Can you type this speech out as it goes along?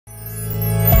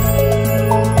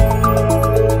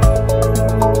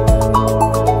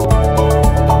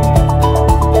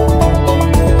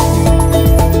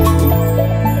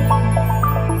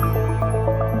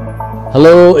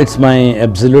it's my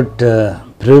absolute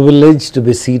privilege to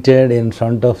be seated in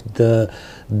front of the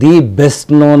best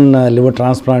known liver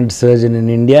transplant surgeon in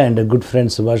India and a good friend,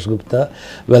 Subhash Gupta.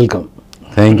 Welcome.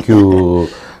 Thank you,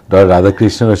 Dr.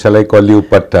 Radhakrishna, or shall I call you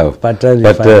Patta? Patta,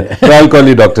 but I'll call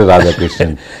you Dr.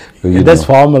 Radhakrishna. That's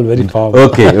formal, very formal.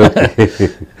 Okay.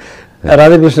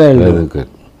 Radhakrishna will do. Very good.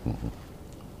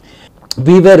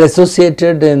 We were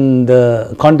associated in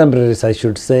the contemporaries, I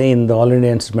should say, in the All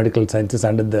India Institute of Medical Sciences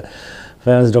under the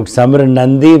famous Dr.Samiran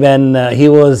Nundy, when he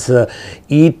was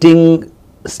eating,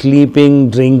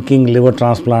 sleeping, drinking liver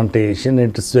transplantation.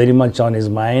 It is very much on his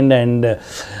mind, and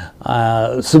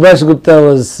Subhash Gupta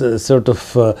was sort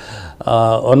of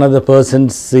one of the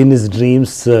persons in his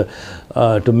dreams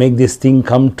to make this thing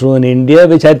come true in India,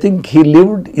 which I think he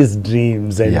lived his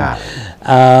dreams. And,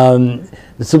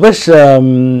 Subhash,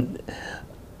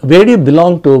 where do you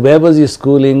belong to? Where was your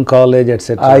schooling, college,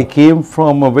 etc.? I came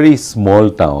from a very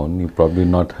small town. You probably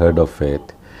not heard of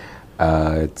it.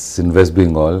 It's in West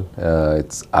Bengal.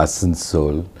 It's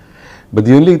Asansol. But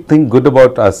the only thing good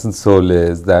about Asansol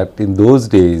is that in those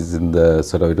days, in the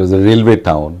it was a railway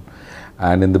town,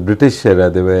 and in the British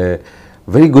era, there were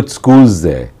very good schools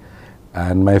there.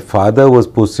 And my father was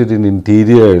posted in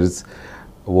interiors,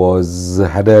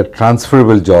 had a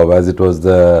transferable job, as it was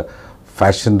the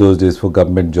fashion those days for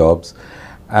government jobs.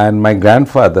 And my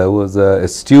grandfather was an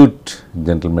astute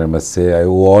gentleman, I must say. I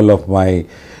owe all of my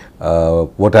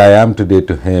what I am today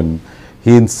to him.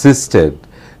 He insisted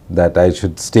that I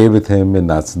should stay with him in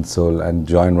Asansol and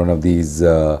join one of these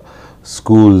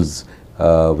schools,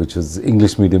 which was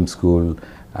English medium school,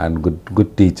 and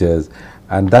good teachers.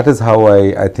 And that is how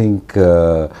I think,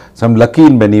 so I'm lucky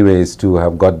in many ways to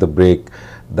have got the break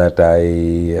that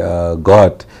I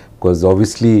got, because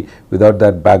obviously without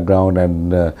that background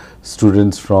and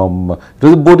students from, it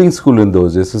was a boarding school in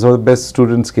those days, so the best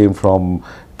students came from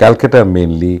Calcutta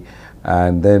mainly,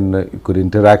 and then you could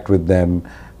interact with them.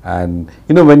 And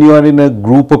you know, when you are in a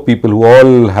group of people who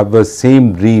all have the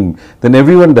same dream, then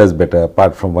everyone does better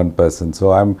apart from one person.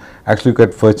 So I'm actually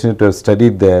quite fortunate to have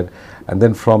studied there, and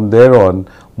then from there on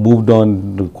moved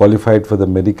on, qualified for the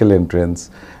medical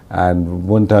entrance, and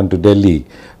went on to Delhi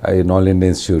in All India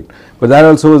Institute. But that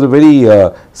also was a very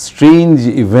strange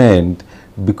event,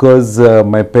 because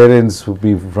my parents,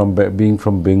 being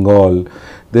from Bengal,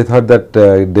 they thought that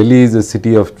Delhi is a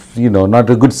city of, not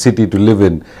a good city to live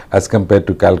in as compared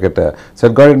to Calcutta. So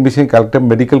I got admission in Calcutta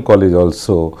Medical College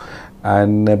also,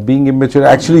 and being immature,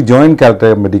 I actually joined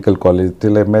Calcutta Medical College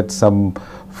till I met some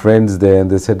friends there, and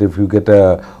they said, if you get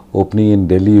a opening in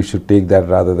Delhi, you should take that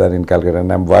rather than in Calcutta. And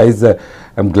I'm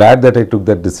glad that I took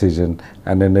that decision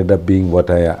and ended up being what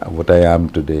I am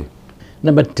today.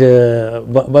 No, but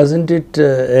wasn't it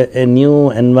a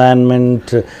new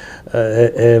environment,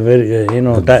 a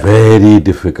very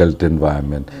difficult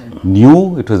environment.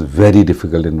 New, it was very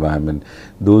difficult environment.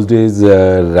 Those days,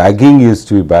 ragging used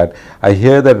to be bad. I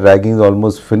hear that ragging is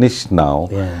almost finished now,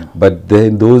 but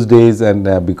in those days,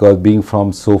 and because being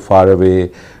from so far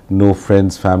away, no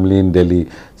friends, family in Delhi,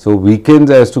 so weekends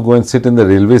I used to go and sit in the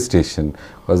railway station,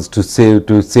 was to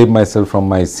save myself from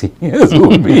my seniors who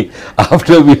would be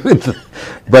after me with.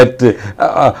 But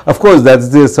of course, that's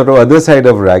the sort of other side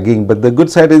of ragging. But the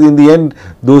good side is, in the end,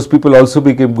 those people also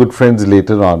became good friends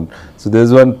later on. So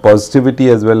there's one positivity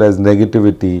as well as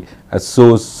negativity.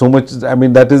 So much. I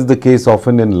mean, that is the case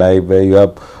often in life, where you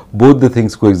have both the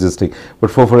things coexisting.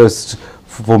 But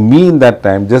for me in that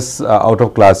time, just out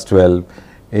of class 12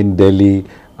 in Delhi,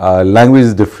 language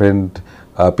is different,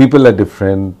 people are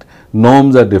different,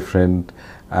 norms are different,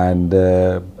 and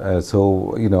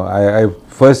so I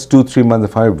first 2-3 months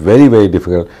I found it very, very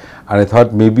difficult, and I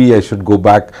thought maybe I should go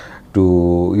back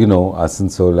to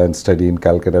Asansol and study in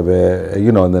Calcutta, where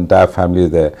the entire family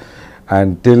is there.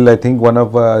 Until I think one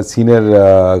of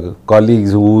senior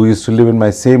colleagues who used to live in my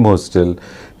same hostel,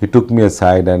 he took me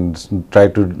aside and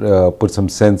tried to put some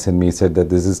sense in me. He said that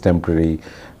this is temporary,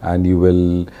 and you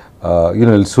will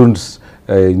you'll soon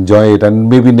enjoy it, and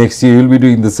maybe next year you'll be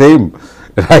doing the same,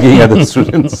 ragging other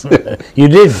students. You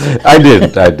did? I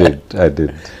did.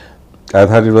 I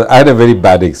thought I had a very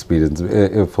bad experience.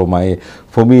 For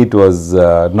me it was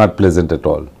not pleasant at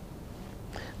all.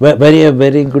 Were you a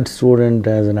very good student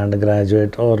as an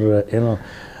undergraduate, or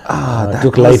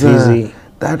took life easy?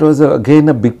 That was again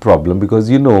a big problem, because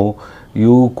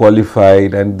you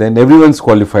qualified, and then everyone's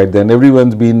qualified, then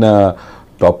everyone's been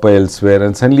topper elsewhere,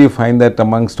 and suddenly you find that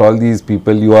amongst all these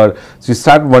people so you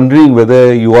start wondering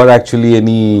whether you are actually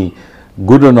any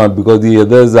good or not, because the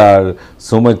others are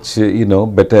so much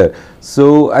better.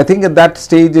 So I think at that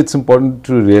stage it's important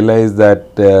to realize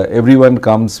that everyone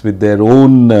comes with their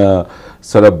own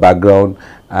sort of background,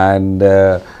 and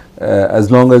as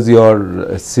long as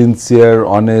you're sincere,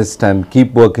 honest, and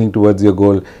keep working towards your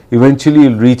goal, eventually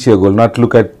you'll reach your goal. Not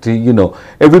look at,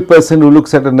 every person who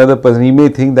looks at another person, he may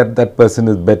think that that person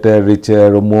is better,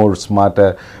 richer, or more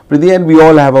smarter. But in the end, we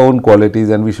all have our own qualities,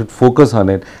 and we should focus on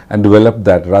it and develop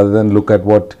that rather than look at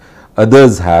what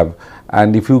others have.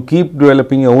 And if you keep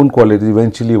developing your own qualities,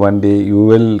 eventually one day you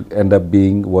will end up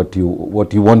being what you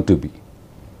want to be.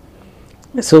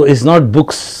 So it's not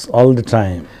books all the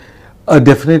time.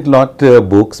 Definitely not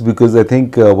books, because I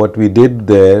think what we did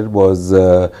there was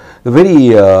they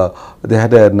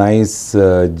had a nice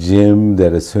gym, they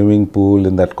had a swimming pool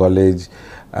in that college,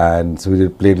 and so we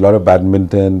played a lot of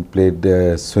badminton, played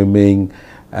swimming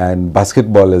and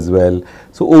basketball as well.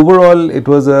 So overall it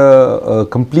was a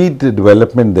complete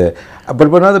development there. But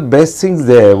one of the best things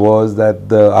there was that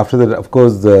after that, of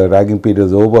course, the ragging period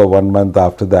was over 1 month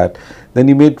after that. Then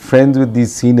he made friends with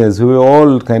these seniors who were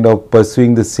all kind of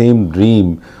pursuing the same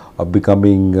dream of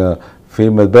becoming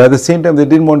famous. But at the same time, they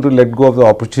didn't want to let go of the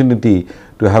opportunity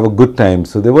to have a good time.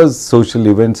 So there was social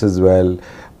events as well,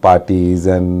 parties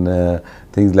and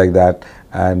things like that.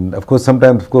 And of course,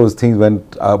 sometimes, of course, things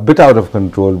went a bit out of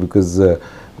control, because if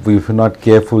you're not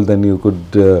careful, then you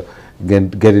could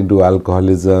get into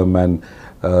alcoholism and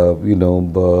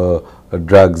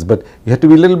drugs. But you have to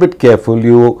be a little bit careful.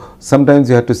 Sometimes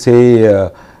you have to say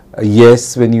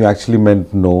yes when you actually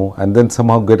meant no, and then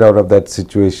somehow get out of that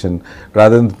situation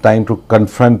rather than trying to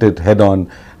confront it head on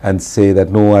and say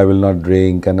that no, I will not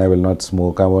drink and I will not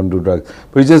smoke, I won't do drugs.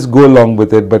 But you just go along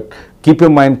with it, but keep your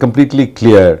mind completely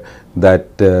clear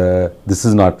that this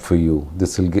is not for you,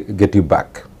 this will get you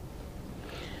back.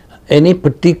 Any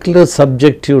particular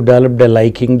subject you developed a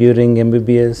liking during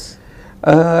MBBS?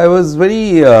 I was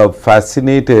very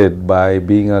fascinated by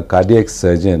being a cardiac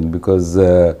surgeon, because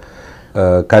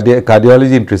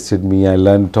cardiology interested me. I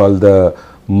learned all the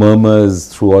murmurs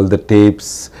through all the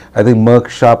tapes. I think Merck,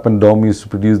 Sharp and Dom used to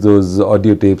produce those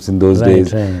audio tapes in those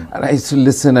days. Right. And I used to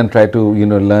listen and try to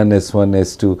learn S1,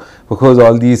 S2, because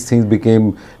all these things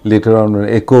became later on when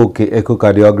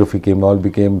echocardiography came, all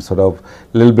became sort of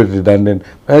a little bit redundant.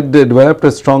 I had developed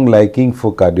a strong liking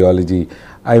for cardiology.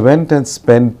 I went and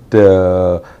spent 3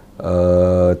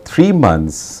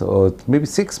 months or maybe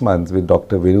 6 months with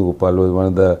Dr. Venugopal, who was one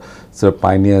of the sort of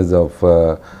pioneers of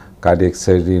cardiac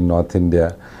surgery in North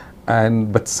India.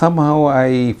 But somehow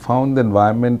I found the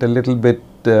environment a little bit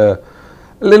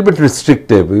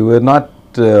restrictive. We were not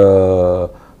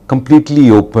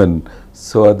completely open.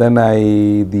 So then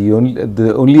the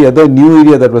only other new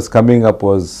area that was coming up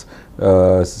was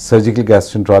surgical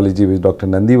gastroenterology, which Dr.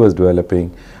 Nundy was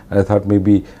developing. And I thought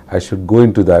maybe I should go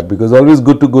into that, because it's always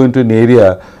good to go into an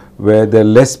area where there are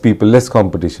less people, less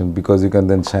competition, because you can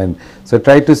then shine. So I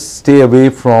try to stay away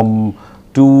from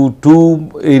two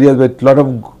areas where a lot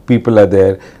of people are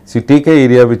there. So you take an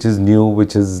area which is new,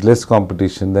 which is less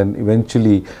competition, then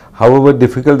eventually, however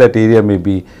difficult that area may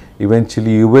be,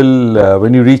 eventually you will,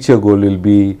 when you reach your goal,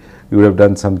 you would have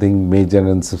done something major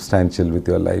and substantial with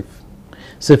your life.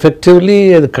 So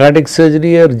effectively, the cardiac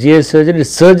surgery or GI surgery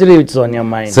is surgery which is on your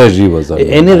mind. Surgery was on your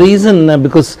mind. Any reason?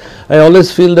 Because I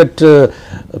always feel that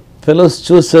fellows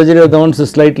choose surgery are the ones who are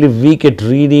slightly weak at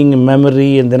reading,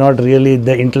 memory, and they're not really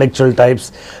the intellectual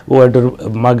types who have to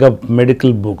mug up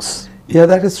medical books. Yeah,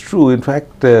 that is true. In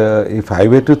fact, if I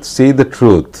were to say the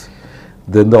truth,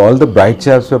 then all the bright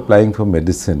chaps were applying for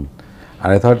medicine,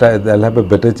 and I thought I'll have a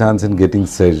better chance in getting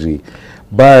surgery.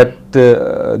 But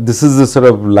this is the sort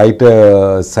of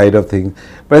lighter side of things.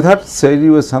 But I thought surgery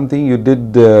was something you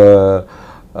did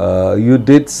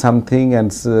something,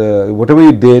 and whatever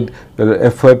you did, your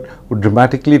effort would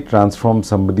dramatically transform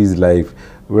somebody's life.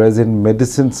 Whereas in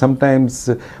medicine, sometimes,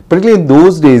 particularly in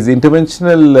those days,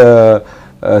 interventional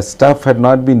stuff had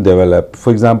not been developed.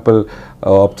 For example,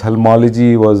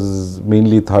 ophthalmology was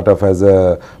mainly thought of as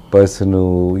a person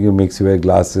who makes you wear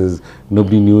glasses.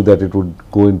 Nobody knew that it would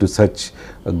go into such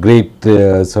a great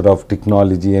sort of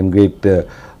technology and great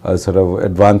sort of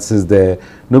advances there.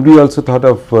 Nobody also thought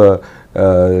of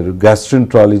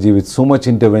gastroenterology with so much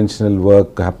interventional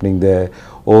work happening there,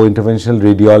 or interventional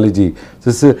radiology.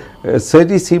 So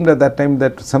surgery seemed at that time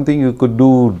that something you could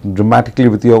do dramatically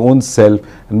with your own self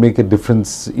and make a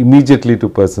difference immediately to a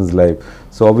person's life.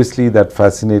 So obviously that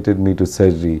fascinated me to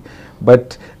surgery.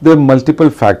 But there are multiple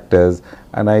factors,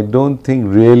 and I don't think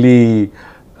really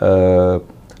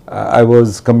I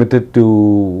was committed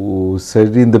to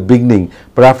surgery in the beginning.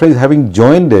 But after having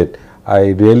joined it, I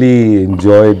really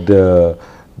enjoyed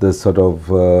the sort of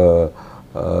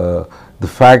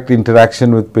the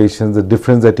interaction with patients, the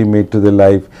difference that he made to their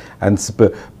life, and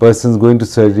persons going to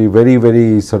surgery very,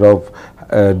 very sort of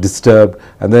disturbed,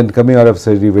 and then coming out of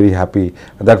surgery very happy,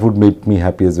 and that would make me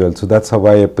happy as well. So that's how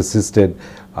I persisted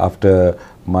after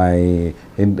my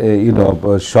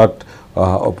short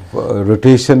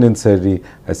rotation in surgery.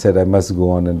 I said I must go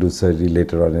on and do surgery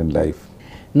later on in life.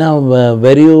 Now,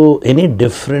 were you any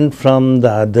different from the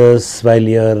others while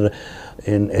you're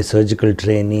in a surgical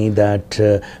trainee that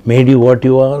made you what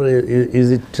you are?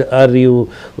 Is it, are you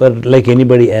were like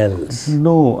anybody else?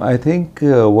 No, I think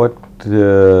what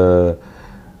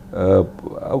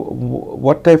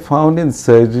I found in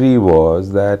surgery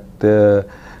was that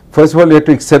first of all, you have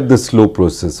to accept the slow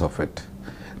process of it.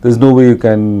 There's no way you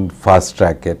can fast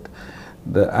track it,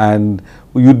 and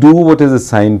you do what is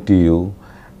assigned to you,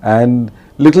 and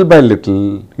little by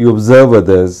little you observe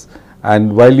others,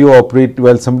 and while you operate,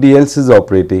 while somebody else is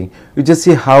operating, you just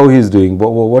see how he's doing,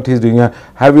 what he's doing.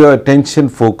 Have your attention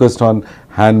focused on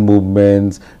hand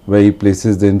movements, where he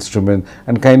places the instrument,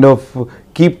 and kind of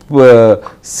keep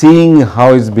seeing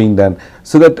how it's being done.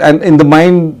 So that, and in the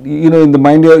mind, in the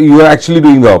mind you are actually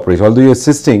doing the operation, although you're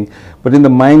assisting, but in the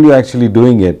mind you're actually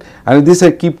doing it. And this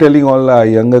I keep telling all our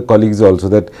younger colleagues also,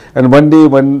 that, and one day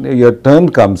when your turn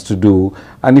comes to do,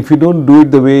 and if you don't do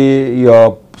it the way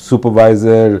your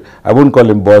supervisor, I won't call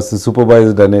him boss, the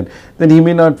supervisor done it, then he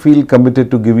may not feel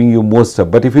committed to giving you more stuff.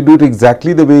 But if you do it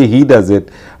exactly the way he does it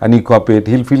and you copy it,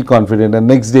 he'll feel confident, and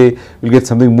next day you'll get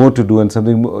something more to do and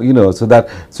something more,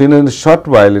 so in a short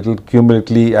while it will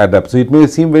cumulatively add up. So it may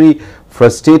seem very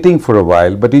frustrating for a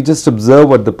while, but you just observe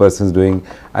what the person is doing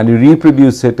and you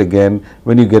reproduce it again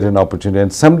when you get an opportunity,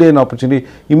 and someday an opportunity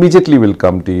immediately will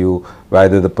come to you,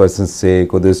 either the person's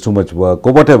sick or there's too much work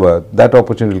or whatever, that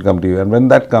opportunity will come to you, and when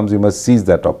that comes you must seize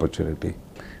that opportunity.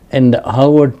 And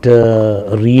how about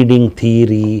reading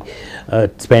theory,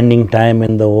 spending time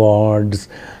in the wards?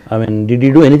 I mean, did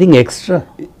you do anything extra?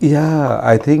 Yeah,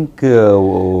 I think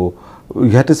you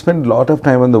had to spend a lot of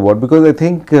time on the ward, because I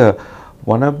think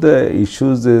one of the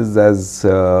issues is, as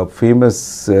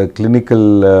famous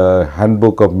clinical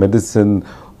handbook of medicine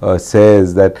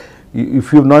says, that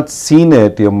if you've not seen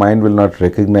it, your mind will not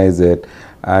recognize it,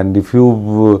 and if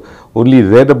you've only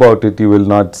read about it, you will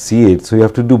not see it. So you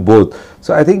have to do both.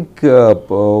 So I think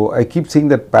I keep saying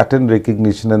that pattern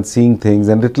recognition and seeing things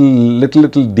and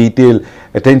little detail,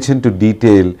 attention to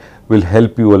detail will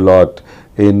help you a lot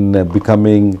in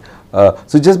becoming.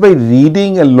 So just by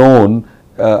reading alone,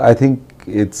 I think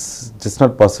it's just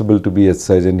not possible to be a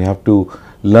surgeon. You have to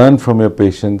learn from your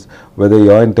patients whether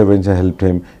your intervention helped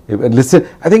him. And listen,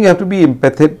 I think you have to be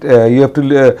empathetic. You have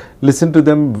to listen to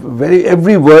them.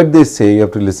 Every word they say, you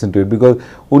have to listen to it, because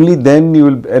only then you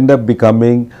will end up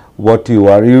becoming what you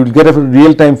are. You will get a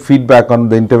real-time feedback on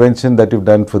the intervention that you've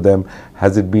done for them.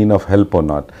 Has it been of help or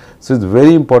not? So it's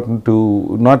very important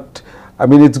to not. I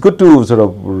mean, it's good to sort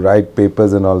of write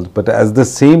papers and all, but at the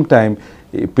same time,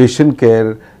 patient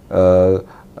care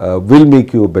will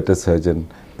make you a better surgeon.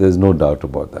 There's no doubt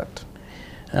about that.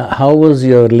 How was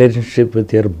your relationship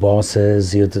with your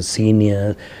bosses, your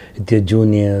seniors, with your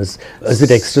juniors? Is it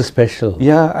extra special?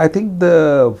 Yeah, I think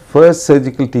the first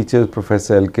surgical teacher is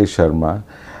Professor L.K. Sharma,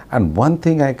 and one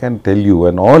thing I can tell you,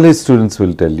 and all his students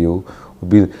will tell you,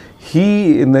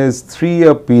 he, in his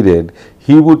 3-year period,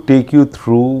 he would take you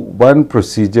through one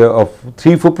procedure of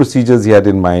 3-4 procedures he had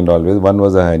in mind always. One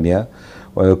was a hernia,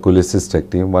 one was a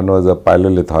cholecystectomy, one was a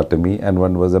pyelolithotomy, and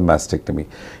one was a mastectomy.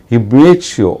 He made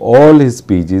sure all his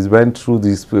PGs went through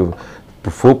these 4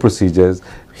 procedures,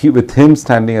 with him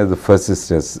standing as the first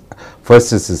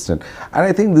assistant. And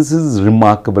I think this is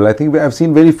remarkable. I think I've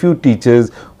seen very few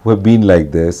teachers who have been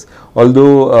like this.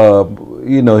 Although,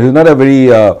 he's not a very,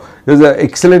 he was an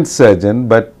excellent surgeon,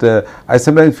 but I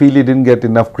sometimes feel he didn't get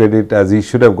enough credit as he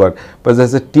should have got. But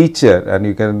as a teacher, and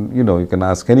you can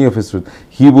ask any of his students,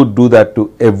 he would do that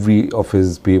to every of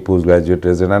his postgraduate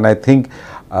residents. And I think,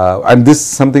 and this is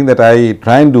something that I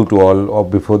try and do to all, or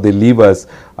before they leave us,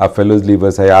 our fellows leave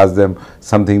us, I ask them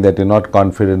something that you're not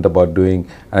confident about doing,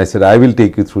 and I said, I will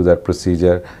take you through that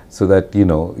procedure so that,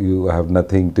 you have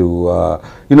nothing to,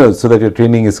 so that your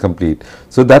training is complete.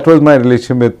 So that was my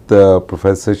relation with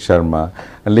Professor Sharma.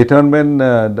 And later on, when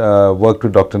worked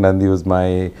with Dr. Nundy, was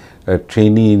my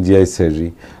trainee in GI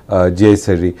surgery.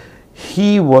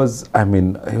 He was,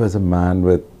 he was a man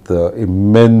with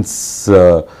immense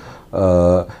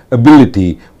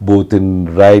ability, both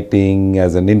in writing,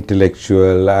 as an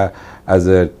intellectual, as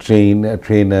a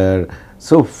trainer.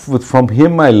 So from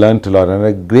him I learnt a lot, and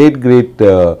a great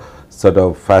sort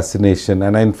of fascination.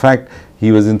 And in fact,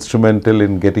 he was instrumental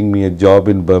in getting me a job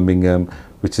in Birmingham,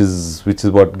 which is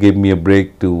what gave me a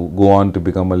break to go on to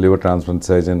become a liver transplant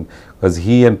surgeon, because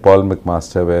he and Paul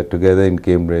McMaster were together in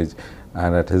Cambridge,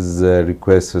 and at his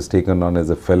request was taken on as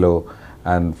a fellow.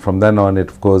 and from then on it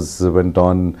of course went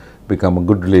on, become a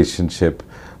good relationship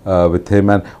with him.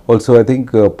 And also I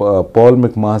think Paul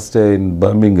McMaster in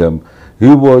Birmingham, he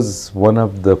was one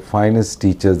of the finest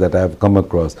teachers that I have come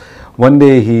across. One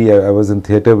day I was in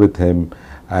theatre with him,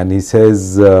 and he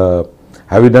says,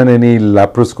 have you done any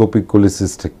laparoscopic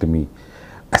cholecystectomy?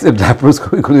 I said,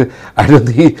 laparoscopic, I don't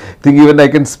think even I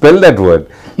can spell that word.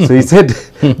 So he said,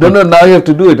 no, now you have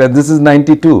to do it, and this is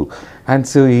 92. And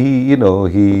so he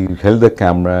held the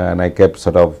camera, and I kept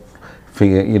sort of,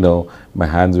 my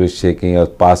hands were shaking, I was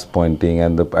past pointing,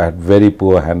 and I had very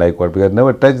poor hand-eye coordination because I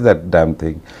never touched that damn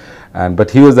thing.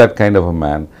 But he was that kind of a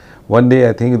man. One day,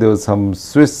 I think there was some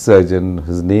Swiss surgeon,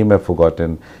 whose name I've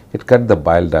forgotten, he'd cut the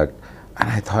bile duct, and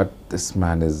I thought, this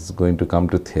man is going to come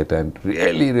to theatre and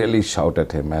really, really shout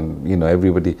at him, and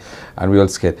everybody, and we all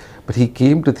scared. But he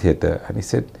came to theatre and he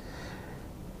said,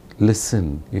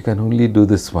 listen, you can only do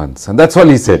this once, and that's all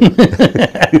he said.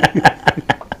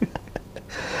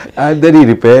 And then he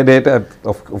repaired it, and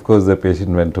of course the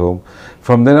patient went home.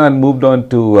 From then on, moved on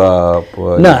to.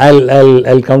 No,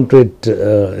 I'll come to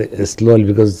it slowly,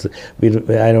 because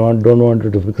I don't want to,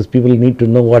 because people need to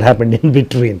know what happened in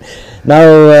between.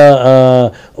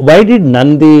 Now, why did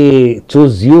Nundy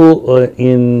choose you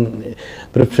in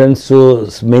preference to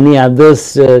many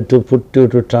others to put you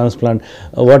to transplant?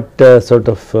 What sort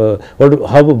of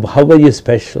how were you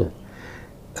special?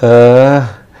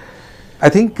 I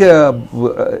think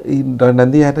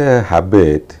Nundy had a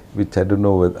habit, which I don't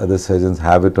know whether other surgeons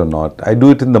have it or not. I do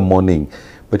it in the morning,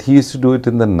 but he used to do it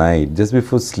in the night. Just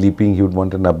before sleeping, he would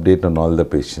want an update on all the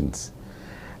patients.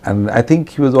 And I think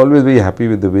he was always very happy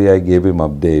with the way I gave him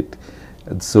update.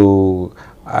 And so,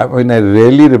 I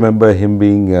really remember him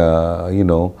being,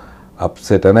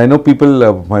 upset. And I know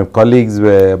people, my colleagues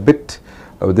were a bit,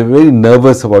 they were very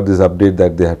nervous about this update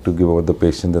that they had to give about the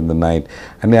patient in the night.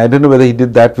 And I don't know whether he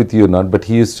did that with you or not, but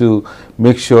he used to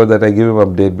make sure that I give him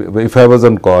update. If I was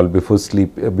on call before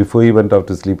he went off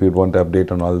to sleep, he would want to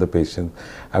update on all the patients.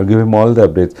 I would give him all the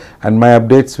updates. And my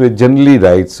updates were generally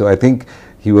right. So I think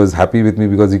he was happy with me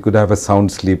because he could have a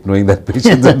sound sleep knowing that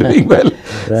patients are doing well.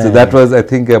 Right. So that was, I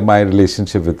think, my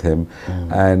relationship with him.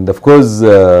 And of course,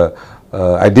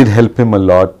 I did help him a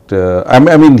lot. I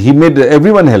mean, he made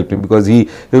everyone help him, because he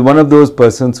was one of those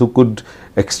persons who could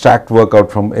extract work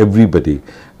out from everybody.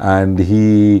 And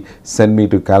he sent me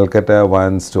to Calcutta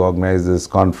once to organize this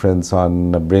conference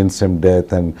on brainstem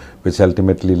death, and which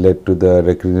ultimately led to the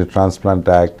Liver Transplant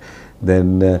Act.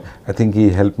 Then I think he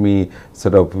helped me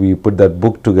we put that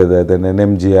book together, then an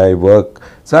MGI work.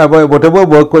 So whatever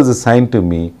work was assigned to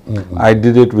me, I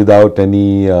did it without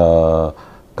any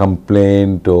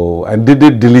complaint, and did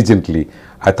it diligently.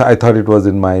 I thought it was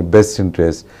in my best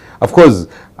interest. Of course,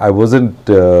 I wasn't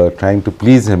trying to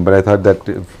please him, but I thought that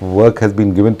if work has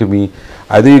been given to me,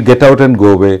 either you get out and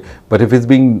go away, but if it's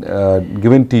being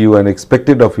given to you and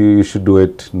expected of you, you should do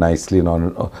it nicely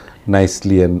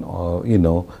and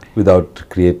without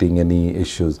creating any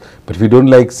issues. But if you don't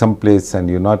like some place and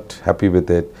you're not happy with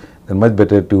it, then much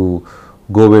better to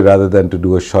go away rather than to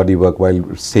do a shoddy work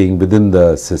while staying within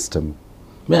the system.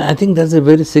 Well, I think that's a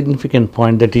very significant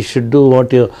point, that you should do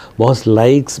what your boss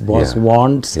likes,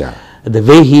 wants, the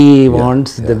way he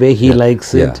wants, the way he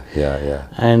likes it,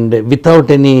 and without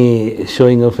any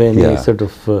showing of any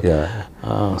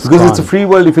because it's a free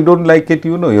world. If you don't like it,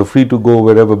 you're free to go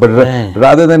wherever. But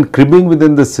rather than cribbing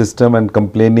within the system and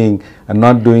complaining and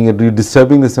not doing it, you're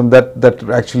disturbing the system, that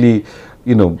actually,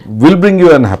 will bring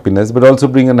you unhappiness, but also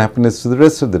bring unhappiness to the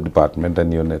rest of the department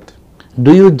and unit.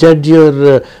 Do you judge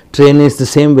your trainees the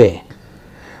same way?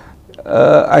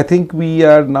 I think we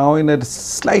are now in a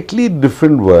slightly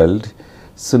different world.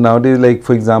 So nowadays, like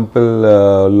for example,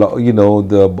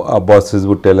 our bosses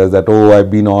would tell us that, oh, I've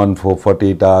been on for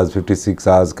 48 hours, 56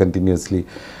 hours continuously.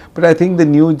 But I think the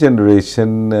new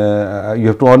generation, you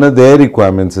have to honor their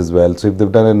requirements as well. So if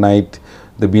they've done a night,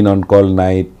 they've been on call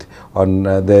night,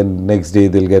 then next day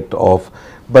they'll get off.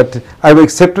 But I've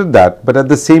accepted that. But at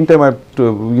the same time,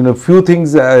 few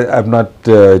things I've not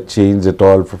changed at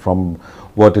all from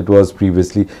what it was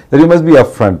previously. That you must be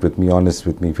upfront with me, honest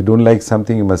with me. If you don't like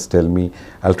something, you must tell me.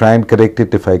 I'll try and correct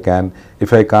it if I can.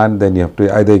 If I can't, then you have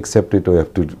to either accept it or you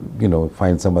have to,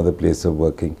 find some other place of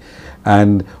working.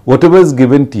 And whatever is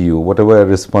given to you, whatever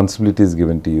responsibility is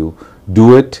given to you,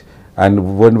 do it.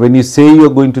 And when you say you're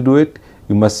going to do it,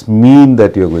 you must mean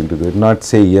that you're going to do it, not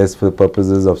say yes for the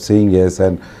purposes of saying yes.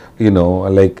 And,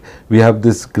 like we have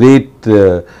this great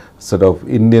sort of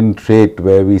Indian trait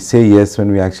where we say yes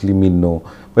when we actually mean no.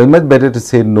 But it's much better to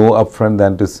say no upfront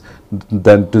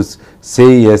than to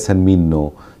say yes and mean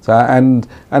no. So and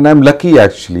I'm lucky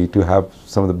actually to have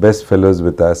some of the best fellows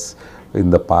with us in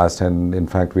the past, and in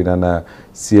fact we run a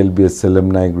CLBS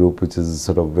alumni group which is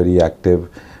sort of very active,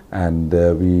 and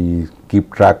we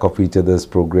keep track of each other's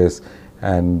progress,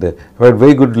 and we had a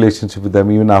very good relationship with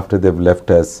them even after they've left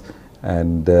us.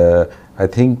 And I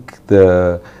think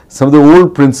some of the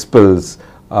old principles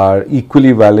are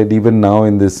equally valid even now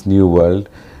in this new world,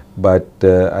 but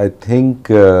I think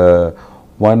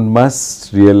one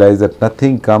must realize that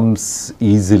nothing comes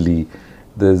easily.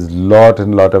 There's lot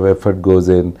of effort goes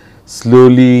in.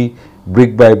 Slowly,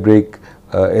 brick by brick,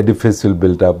 edifice will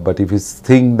build up. But if you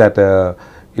think that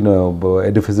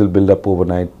edifice will build up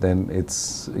overnight, then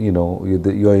it's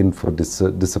you're in for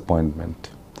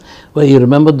disappointment. Well, you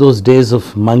remember those days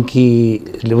of monkey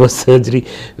liver surgery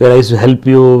where I used to help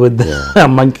you with the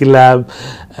monkey lab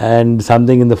and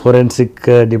something in the forensic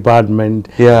department.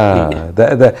 Yeah,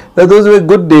 those were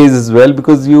good days as well,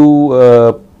 because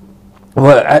in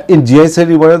GI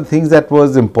surgery, one of the things that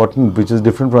was important, which was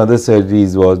different from other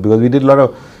surgeries, was because we did a lot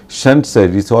of shunt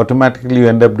surgery, so automatically you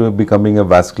end up becoming a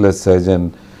vascular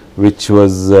surgeon, which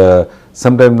was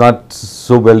sometimes not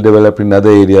so well developed in other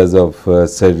areas of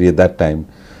surgery at that time.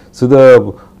 So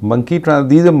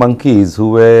these are monkeys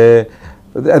who were,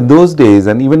 at those days,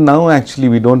 and even now actually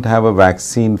we don't have a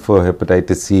vaccine for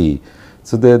hepatitis C.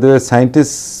 So there were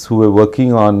scientists who were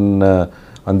working on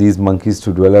these monkeys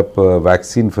to develop a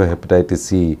vaccine for hepatitis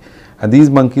C. And these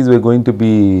monkeys were going to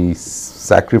be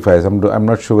sacrificed. I'm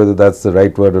not sure whether that's the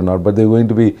right word or not, but they're going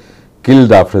to be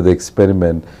killed after the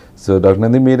experiment. So Dr.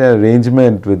 Nundy made an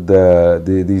arrangement with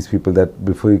these people that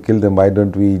before you kill them, why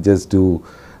don't we just do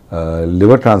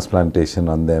liver transplantation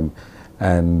on them.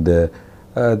 And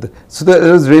so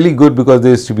it was really good, because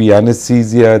there used to be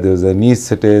anesthesia, there was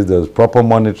anesthetist, there was proper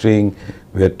monitoring.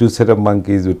 We had 2 set of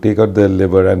monkeys, we take out the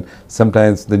liver, and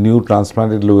sometimes the new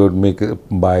transplanted liver would make a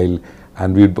bile,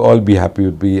 and we'd all be happy.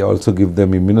 We'd also give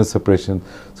them immunosuppression.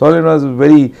 So all in all, it was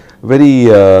very, very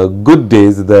good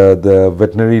days. The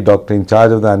veterinary doctor in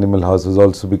charge of the animal house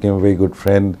became a very good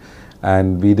friend.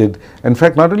 And we did, in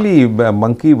fact, not only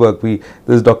monkey work,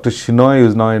 there's Dr. Shinoy,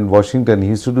 who's now in Washington. He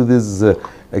used to do these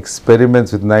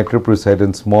experiments with nitroprusside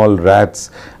in small rats,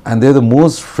 and they're the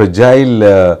most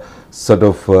fragile sort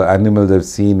of animals I've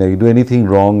seen. You do anything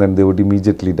wrong and they would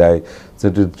immediately die.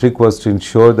 So the trick was to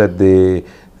ensure that they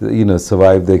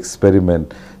survive the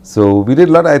experiment. So we did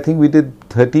a lot. I think we did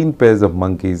 13 pairs of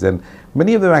monkeys, and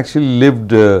many of them actually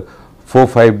lived 4 or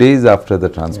 5 days after the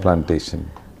transplantation.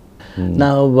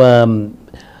 Now,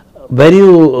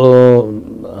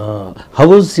 how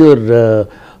was your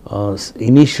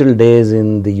initial days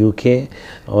in the UK?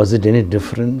 Was it any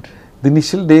different? The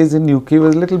initial days in UK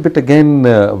was a little bit, again,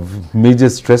 major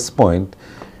stress point,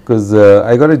 because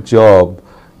I got a job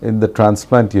in the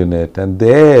transplant unit, and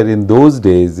there in those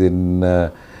days in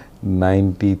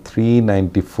 93,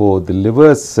 94, the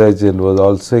liver surgeon was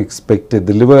also expected,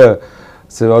 to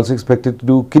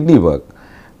do kidney work.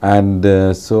 And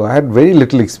so I had very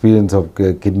little experience of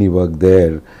kidney work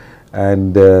there,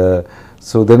 and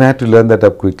so then I had to learn that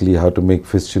up quickly, how to make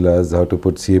fistulas, how to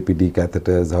put CAPD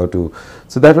catheters,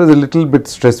 so that was a little bit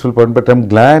stressful point, but I'm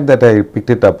glad that I picked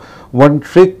it up. One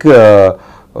trick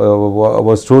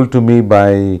was told to me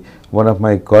by one of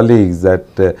my colleagues, that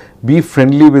be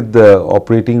friendly with the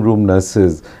operating room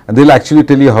nurses, and they'll actually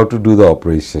tell you how to do the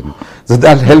operation. So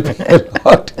that helped me a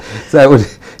lot. So I would,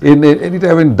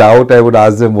 anytime in doubt, I would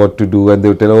ask them what to do, and they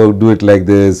would tell, oh, do it like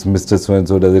this, Mr.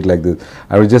 So-and-so does it like this.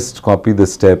 I would just copy the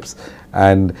steps.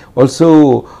 And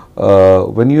also,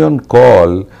 when you're on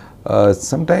call,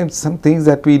 sometimes some things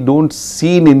that we don't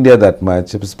see in India that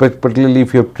much, particularly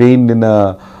if you're trained in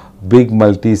a big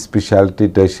multi-specialty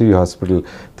tertiary hospital,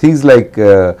 things like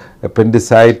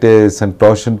appendicitis and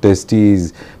torsion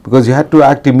testes, because you had to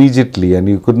act immediately and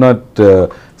you could not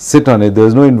sit on it. There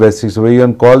was no investigation. So when you're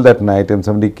on call that night and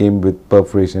somebody came with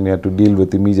perforation, you had to deal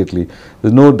with immediately.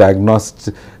 There's no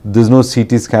diagnostic, there's no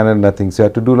CT scanner, nothing. So you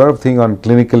had to do a lot of things on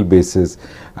clinical basis,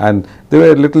 and there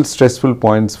were little stressful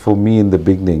points for me in the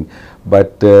beginning.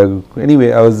 But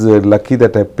anyway, I was lucky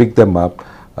that I picked them up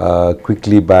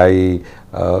quickly by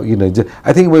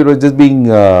I think it was just being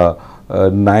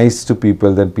nice to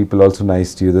people, then people also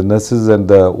nice to you. The nurses and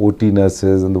the OT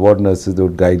nurses and the ward nurses, they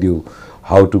would guide you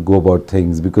how to go about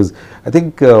things, because I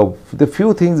think the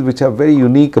few things which are very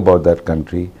unique about that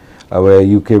country, where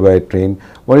UK were trained,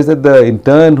 one is that the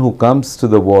intern who comes to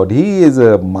the ward, he is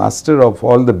a master of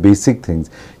all the basic things.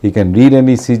 He can read an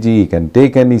ECG, he can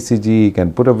take an ECG, he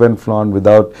can put a Venflon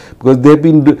without, because they've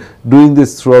been doing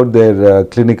this throughout their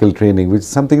clinical training, which is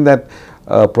something that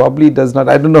probably does not,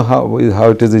 I don't know how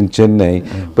it is in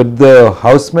Chennai, but the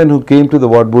houseman who came to the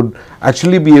ward would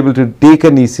actually be able to take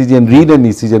an ECG and read an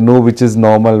ECG and know which is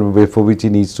normal, for which he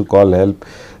needs to call help.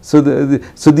 So,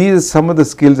 so these are some of the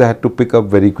skills I had to pick up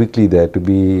very quickly there to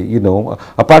be, you know,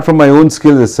 apart from my own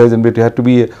skills as surgeon, but you had to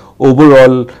be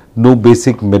overall know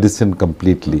basic medicine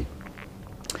completely.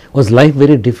 Was life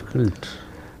very difficult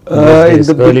in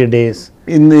the early days?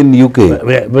 In UK.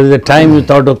 By the time you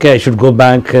thought, okay, I should go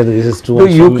back, this is too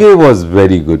much. The UK was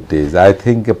very good days. I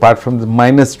think apart from the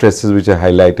minor stresses which I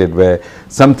highlighted, where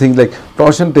something like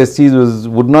torsion testes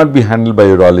would not be handled by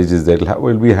urologists, that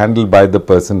will be handled by the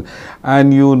person,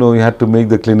 and you know, you had to make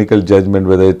the clinical judgment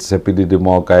whether it's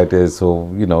epididymoitis, or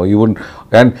you know, you wouldn't,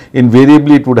 and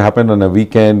invariably it would happen on a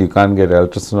weekend. You can't get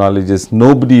ultrasonologist,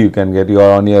 nobody you can get, you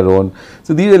are on your own.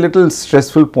 So these are little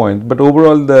stressful points, but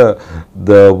overall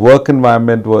the work environment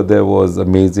there was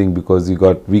amazing, because you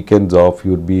got weekends off.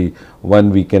 You would be one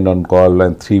weekend on call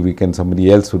and 3 weekends somebody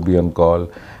else would be on call,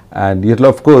 and you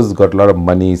of course got a lot of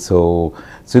money. So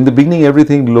in the beginning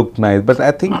everything looked nice, but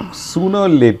I think sooner or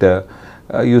later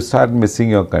you start missing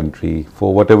your country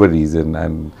for whatever reason,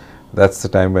 and that's the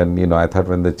time when, you know, I thought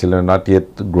when the children are not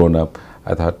yet grown up,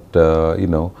 I thought you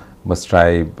know, must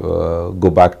try go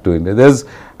back to India. There's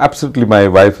absolutely, my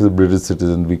wife is a British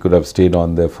citizen, we could have stayed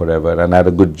on there forever and had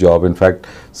a good job. In fact,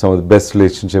 some of the best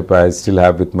relationship I still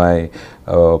have with my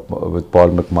with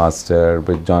Paul McMaster,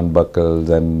 with John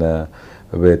Buckles, and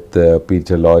with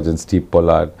Peter Lodge and Steve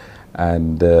Pollard,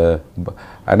 and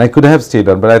I could have stayed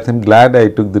on, but I'm glad I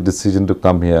took the decision to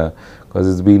come here, because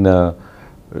it's been a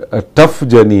tough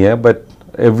journey here, but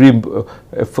very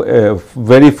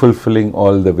fulfilling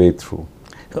all the way through.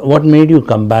 What made you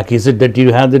come back? Is it that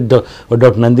you had what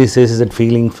Dr. Nundy says, is that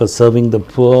feeling for serving the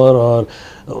poor, or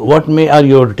what are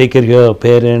you to take care of your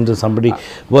parents or somebody?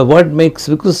 What makes,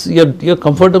 because you're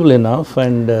comfortable enough,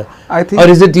 and I think, or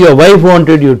is it your wife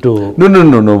wanted you to?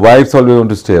 No. Wives always want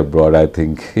to stay abroad, I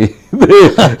think. how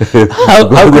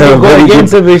could you go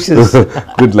against the wishes?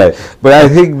 Good life, but I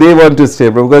think they want to stay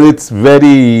abroad because it's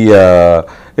very,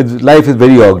 life is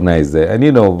very organized there, and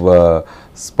you know.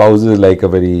 Spouses like a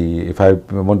very, if I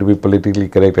want to be politically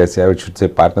correct, I should say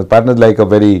partners. Partners like a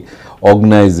very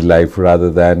organized life rather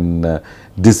than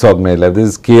disorganized life. There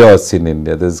is chaos in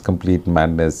India. There is complete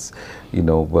madness, you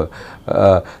know.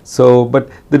 But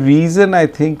the reason, I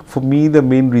think, for me, the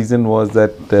main reason was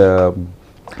that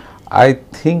I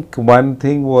think one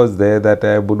thing was there, that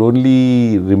I would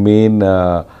only remain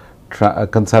a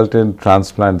consultant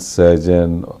transplant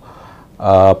surgeon,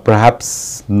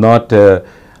 perhaps not a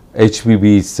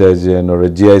HBB surgeon or a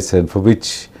GI surgeon, for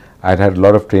which I'd had a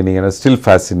lot of training and I was still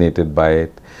fascinated by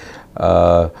it.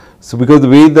 So because the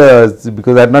way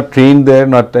because I had not trained there,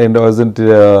 and I wasn't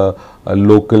a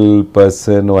local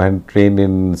person who hadn't trained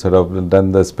in, sort of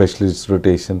done the specialist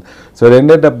rotation. So it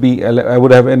ended up being, I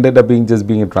would have ended up being just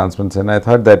being a transplant surgeon. I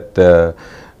thought that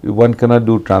one cannot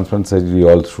do transplant surgery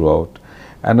all throughout.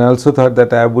 And I also thought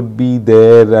that I would be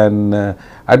there, and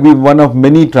I'd be one of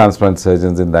many transplant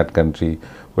surgeons in that country.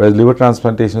 Whereas liver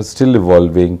transplantation is still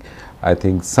evolving. I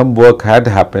think some work had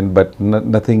happened, but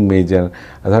nothing major.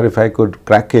 I thought if I could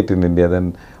crack it in India,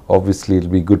 then obviously it will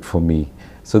be good for me.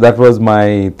 So that was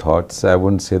my thoughts. I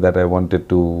wouldn't say that I wanted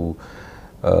to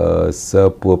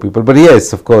serve poor people, but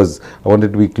yes, of course, I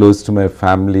wanted to be close to my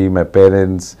family, my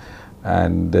parents,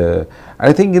 and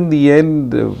I think in the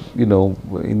end, you know,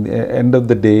 in the end of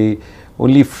the day,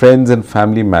 only friends and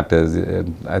family matters.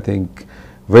 I think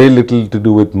very little to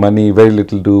do with money, very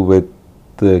little to do with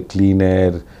clean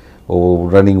air or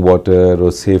running water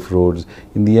or safe roads.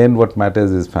 In the end, what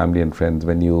matters is family and friends.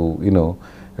 When you know,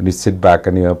 when you sit back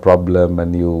and you have a problem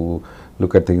and you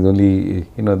look at things, only,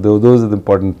 you know, those are the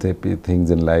important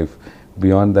things in life.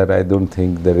 Beyond that, I don't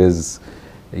think there is,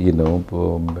 you know,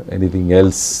 anything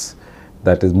else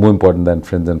that is more important than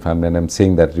friends and family, and I'm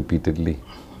saying that repeatedly.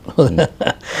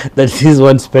 That is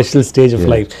one special stage of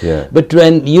life. Yeah. But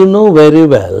when you know very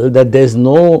well that there is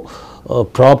no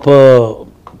proper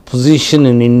position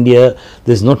in India,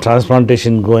 there is no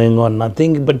transplantation going on,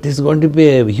 nothing, but this is going to be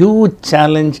a huge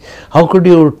challenge. How could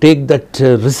you take that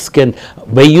risk, and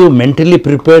were you mentally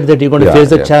prepared that you're going to face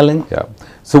the challenge? Yeah.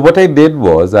 So what I did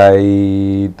was,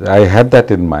 I had that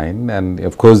in mind, and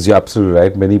of course you're absolutely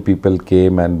right, many people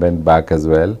came and went back as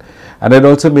well, and I'd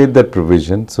also made that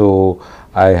provision. So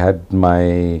I had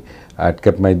I'd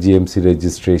kept my GMC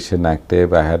registration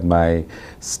active, I had my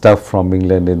stuff from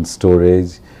England in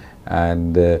storage,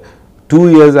 and 2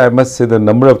 years, I must say, the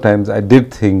number of times I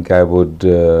did think I would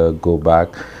go back,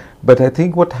 but I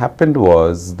think what happened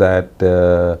was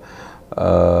that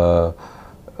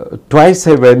twice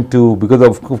I went to, because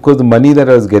of course the money that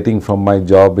I was getting from my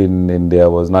job in India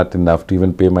was not enough to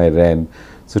even pay my rent.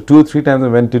 So 2 or 3 times I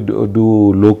went to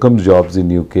do locum jobs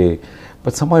in UK,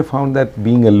 but somehow I found that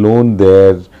being alone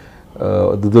there,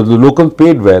 the locum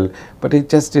paid well, but it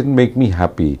just didn't make me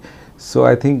happy. So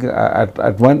I think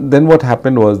then what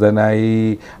happened was, then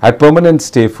I had permanent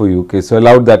stay for UK, so I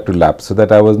allowed that to lapse, so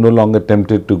that I was no longer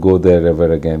tempted to go there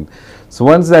ever again. So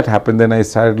once that happened, then I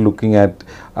started looking at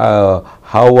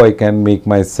how I can make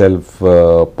myself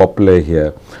popular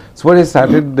here. So what I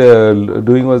started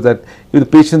doing was that the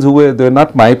patients who were, they were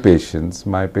not my patients,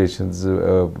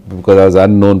 because I was an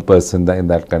unknown person in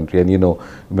that country, and you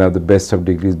have the best of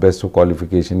degrees, best of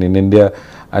qualification. In India,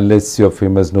 unless you're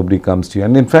famous, nobody comes to you.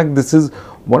 And in fact, this is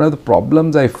one of the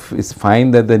problems I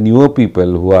find, that the newer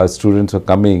people who are students who are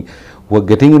coming, who are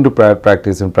getting into private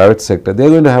practice in private sector, they're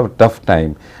going to have a tough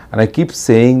time. And I keep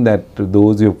saying that to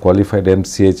those who have qualified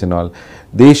MCH and all,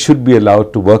 they should be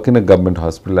allowed to work in a government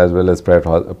hospital as well as private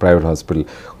hospital,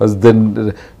 because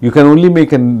then you can only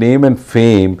make a name and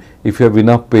fame if you have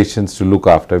enough patients to look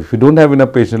after. If you don't have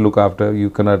enough patients to look after, you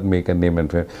cannot make a name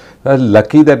and fame. I was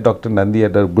lucky that Dr. Nundy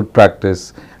had a good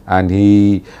practice, and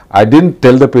I didn't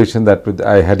tell the patient that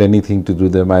I had anything to do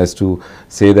with them. I used to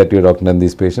say that you're Dr.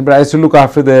 Nundy's patient, but I used to look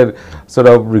after their sort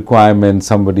of requirements,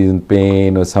 somebody in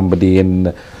pain or somebody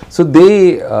in. So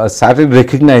they started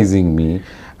recognizing me,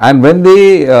 and when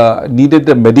they needed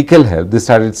the medical help, they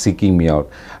started seeking me out,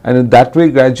 and in that way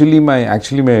gradually my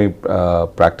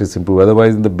practice improved.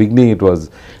 Otherwise in the beginning it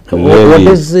was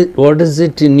what is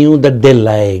it in you that they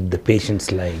liked, the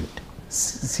patients liked?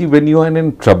 See, when you are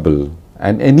in trouble,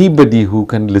 and anybody who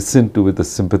can listen to with a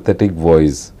sympathetic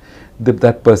voice,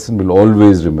 that person will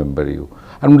always remember you.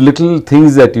 And little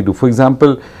things that you do. For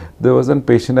example, there was one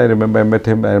patient, I remember, I met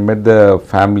the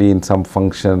family in some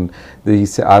function. He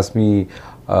asked me,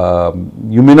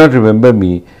 you may not remember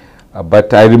me,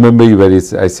 but I remember you very.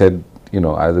 I said, I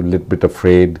was a little bit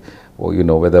afraid, or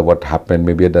whether what happened,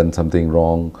 maybe I done something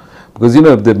wrong. Because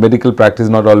the medical practice is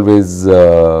not always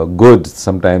good.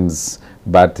 Sometimes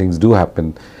bad things do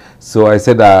happen. So I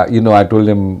said, I told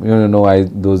him,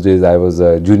 those days I was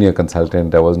a junior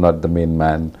consultant, I was not the main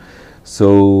man.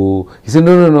 So he said,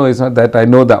 no, it's not that. I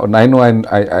know that. I know.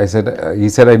 I said. He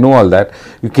said, I know all that.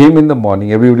 You came in the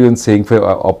morning. Everybody was saying for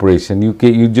operation.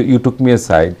 You took me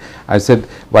aside. I said,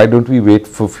 why don't we wait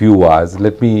for a few hours?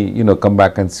 Let me come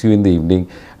back and see you in the evening.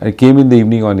 And you came in the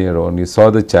evening on your own. You saw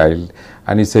the child,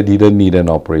 and he said he didn't need an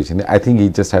operation. I think he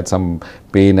just had some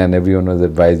pain, and everyone was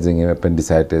advising him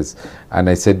appendicitis. And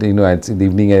I said, in the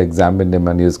evening I examined him,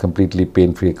 and he was completely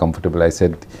pain-free, comfortable. I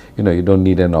said, you don't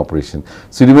need an operation.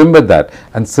 So remember that.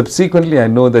 And subsequently, I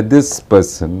know that this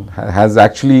person has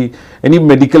actually any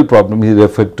medical problem, he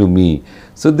referred to me.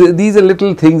 So these are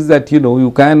little things that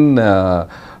you can.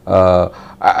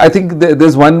 I think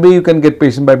there's one way you can get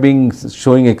patient by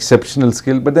showing exceptional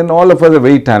skill, but then all of us are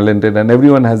very talented and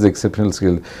everyone has exceptional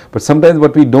skill. But sometimes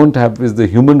what we don't have is the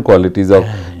human qualities of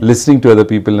listening to other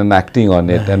people and acting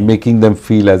on it and making them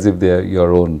feel as if they are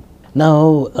your own.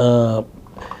 Now,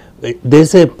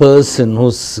 there's a person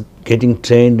who's getting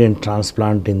trained in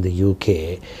transplant in the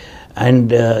UK,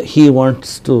 and he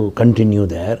wants to continue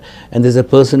there, and there's a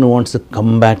person who wants to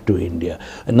come back to India.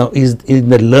 And now, in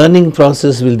the learning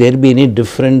process, will there be any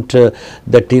different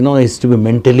that is to be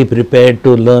mentally prepared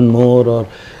to learn more, or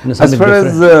as far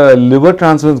as liver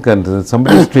transplant is concerned,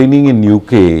 somebody is training in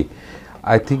UK,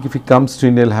 I think if he comes to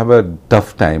India, he'll have a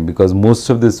tough time, because most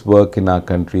of this work in our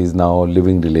country is now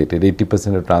living related,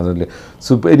 80% of transplant.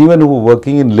 So anyone who is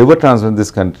working in liver transplant in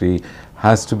this country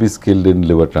has to be skilled in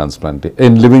liver transplant,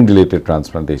 in living related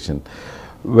transplantation.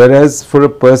 Whereas for a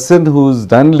person who's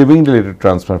done living related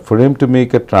transplant, for him to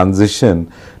make a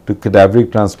transition to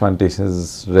cadaveric transplantation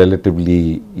is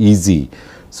relatively easy.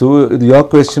 So your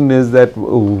question is that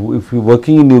if you're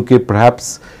working in UK,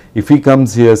 perhaps if he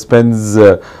comes here, spends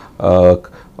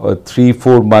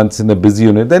 3-4 months in a busy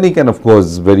unit, then he can of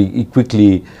course very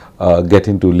quickly get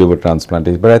into liver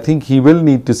transplantation. But I think he will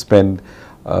need to spend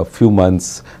a few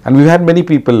months, and we've had many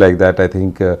people like that. I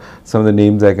think some of the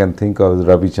names I can think of is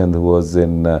Ravichand, who was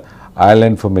in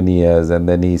Ireland for many years, and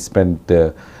then he spent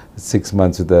 6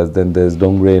 months with us. Then there's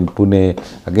Dongre in Pune,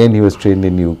 again he was trained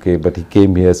in UK, but he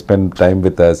came here, spent time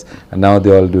with us, and now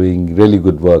they're all doing really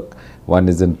good work. One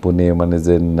is in Pune, one is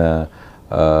in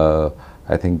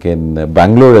I think in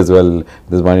Bangalore as well,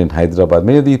 there's one in Hyderabad.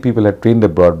 Many of these people had trained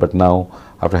abroad, but now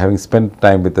after having spent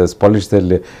time with us, polished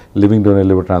their living donor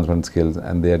liver transplant skills,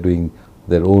 and they are doing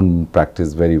their own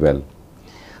practice very well.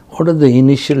 What are the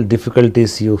initial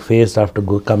difficulties you faced after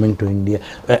coming to India?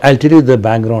 I'll tell you the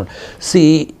background.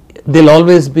 See, there'll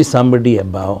always be somebody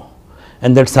above,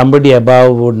 and that somebody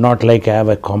above would not like have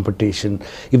a competition.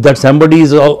 If that somebody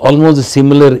is almost a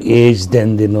similar age,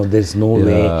 then there's no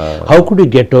way. How could you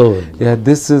get over? Yeah,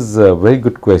 this is a very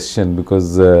good question,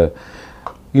 because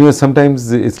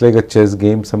sometimes it's like a chess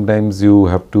game. Sometimes you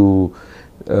have to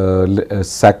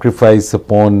sacrifice a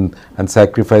pawn and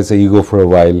sacrifice a ego for a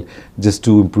while just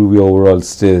to improve your overall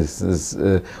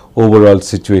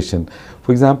situation.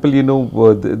 For example,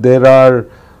 there are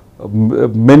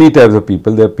many types of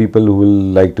people. There are people who will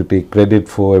like to take credit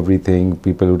for everything,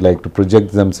 people who like to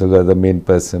project themselves as the main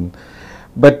person.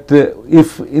 But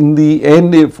if in the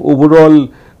end, if overall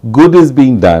good is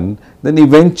being done, then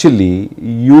eventually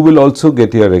you will also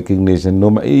get your recognition,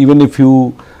 even if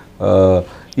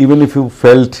you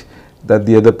felt that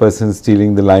the other person is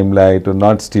stealing the limelight or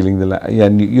not stealing the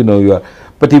limelight,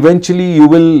 but eventually you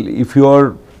will, if you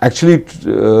are actually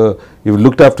you've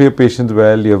looked after your patients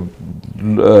well, you've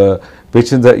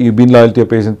been loyal to your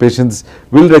patients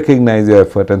will recognize your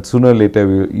effort, and sooner or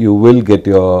later you will get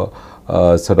your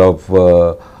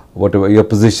whatever your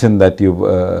position that you.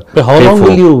 But how long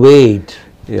will you wait?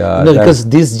 Yeah, because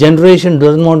this generation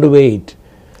doesn't want to wait.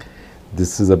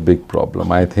 This is a big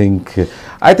problem. I think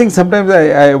sometimes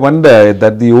I wonder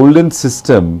that the olden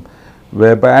system,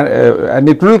 whereby and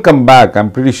it will come back,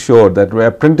 I'm pretty sure, that where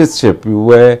apprenticeship, you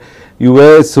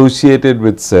were associated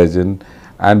with surgeon,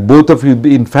 and both of you,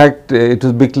 in fact, it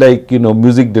was big like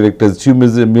music directors, two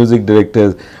music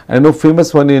directors. I know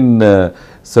famous one in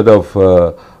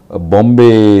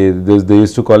Bombay. They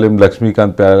used to call him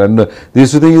Lakshmikant Pyar, and they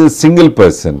used to think he's a single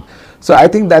person. So I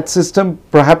think that system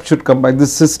perhaps should come back.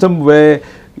 This system where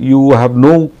you have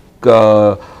no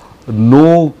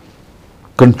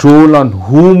control on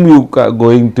whom you are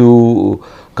going to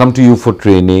come to you for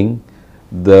training.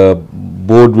 The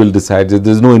board will decide that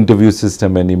there is no interview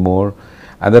system anymore,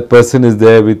 and that person is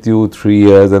there with you 3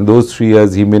 years, and those 3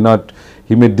 years he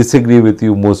may disagree with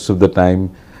you most of the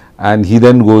time, and he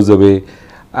then goes away.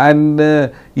 And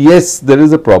yes, there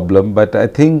is a problem, but I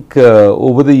think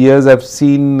over the years I've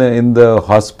seen in the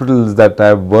hospitals that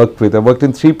I've worked with, I've worked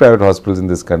in 3 private hospitals in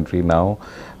this country now,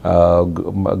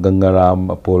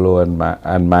 Gangaram, Apollo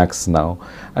and Max now.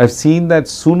 I've seen that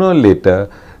sooner or later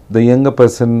the younger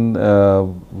person,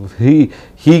 he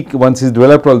once he's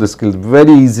developed all the skills,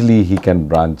 very easily he can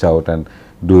branch out and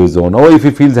do his own, or if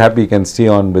he feels happy he can stay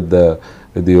on with the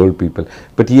old people.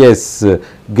 But yes,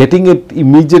 getting it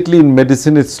immediately in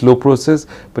medicine is slow process,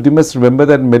 but you must remember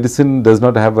that medicine does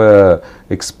not have a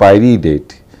expiry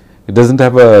date. It doesn't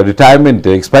have a retirement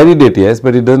expiry date, yes,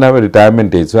 but it doesn't have a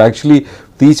retirement age. So actually,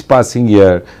 with each passing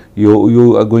year,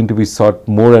 you are going to be sought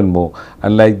more and more,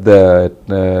 unlike the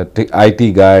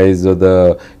IT guys or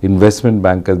the investment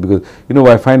bankers, because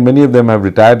I find many of them have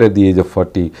retired at the age of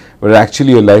 40, but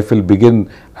actually your life will begin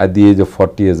at the age of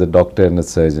 40 as a doctor and a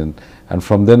surgeon. And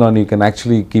from then on, you can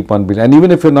actually keep on building. And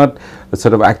even if you're not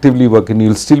actively working,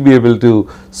 you'll still be able to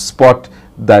spot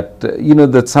that,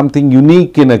 that's something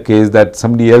unique in a case that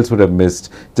somebody else would have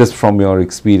missed just from your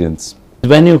experience.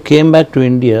 When you came back to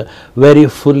India, were you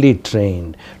fully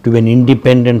trained to be an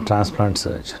independent transplant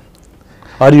surgeon?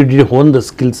 Or you did hone the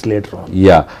skills later on?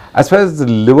 Yeah. As far as the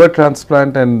liver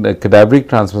transplant and cadaveric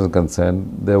transplant is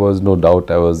concerned, there was no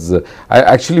doubt. I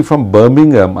actually from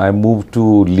Birmingham, I moved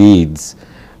to Leeds.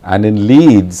 And in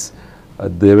Leeds,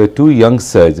 there were 2 young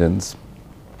surgeons.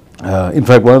 In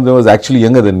fact, one of them was actually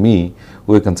younger than me,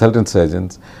 who were consultant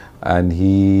surgeons. And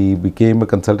he became a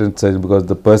consultant surgeon because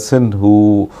the person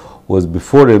who was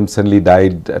before him suddenly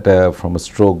died from a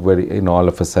stroke all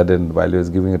of a sudden while he was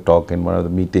giving a talk in one of the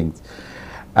meetings.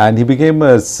 And he became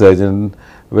a surgeon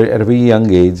at a very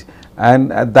young age.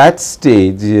 And at that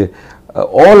stage,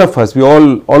 all of us, we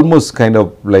all almost kind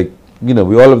of like, we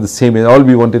all have the same age, all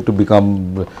we wanted to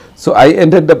become. So I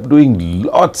ended up doing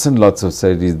lots and lots of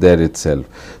surgeries there itself.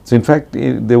 So in fact,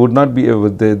 there would not be, there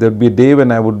would be a day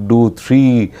when I would do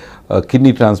 3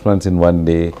 kidney transplants in one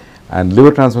day. And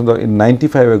liver transplant, in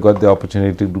 95 I got the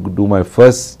opportunity to do my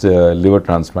first liver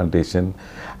transplantation.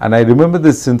 And I remember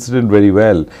this incident very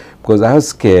well, because I was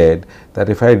scared that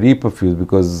if I reperfuse,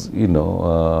 because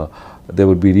there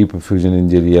would be reperfusion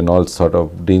injury and all sort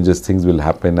of dangerous things will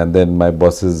happen, and then my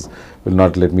bosses will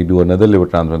not let me do another liver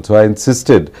transplant. So I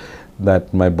insisted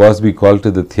that my boss be called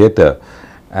to the theatre,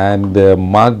 and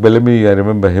Mark Bellamy, I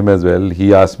remember him as well,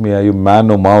 he asked me, are you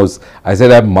man or mouse? I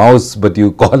said, I'm mouse, but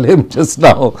you call him just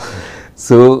now.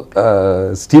 So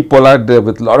Steve Pollard,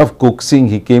 with a lot of coaxing,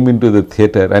 he came into the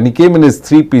theatre, and he came in his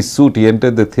three-piece suit. He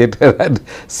entered the theatre and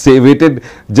waited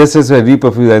just as I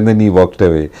reperfused, and then he walked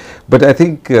away. But I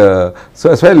think, so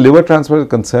as far as liver transplant is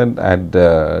concerned, and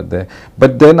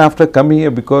but then after coming here,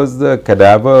 because the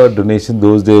cadaver donation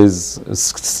those days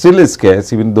still is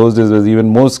scarce, even those days was even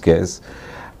more scarce.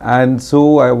 And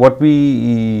so what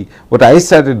I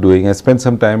started doing, I spent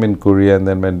some time in Korea and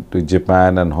then went to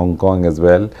Japan and Hong Kong as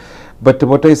well. But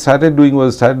what I started doing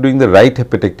was doing the right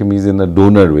hepatectomies in a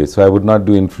donor way. So I would not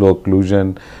do inflow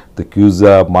occlusion, the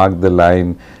CUSA, mark the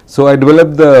line. So I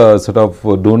developed the sort of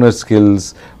donor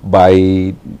skills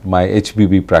by my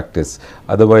HBB practice.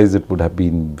 Otherwise, it would have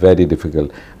been very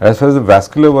difficult. As far as the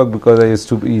vascular work, because I used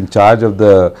to be in charge of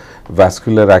the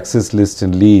vascular access list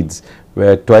in Leeds,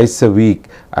 where twice a week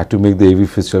I had to make the AV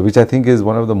fistula, which I think is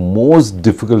one of the most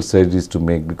difficult surgeries to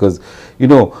make, because you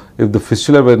know, if the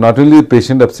fistula were, not only the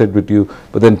patient upset with you,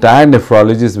 but the entire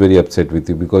nephrologist is very upset with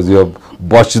you because you have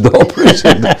botched the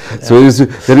operation. So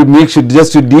that make sure,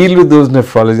 just to deal with those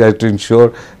nephrologists, I have to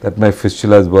ensure that my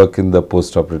fistulas work in the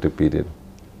post-operative period.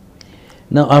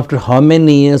 Now, after how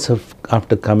many years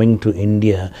after coming to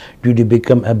India did you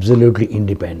become absolutely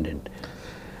independent?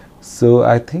 So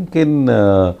I think in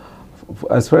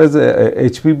as far as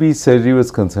HPB surgery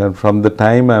was concerned, from the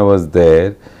time I was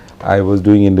there, I was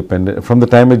doing independent. From the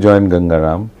time I joined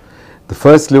Gangaram, the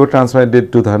first liver transplant I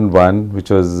did 2001, which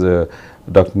was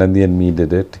Dr. Nundy and me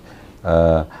did it,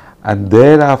 and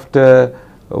thereafter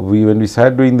when we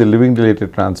started doing the living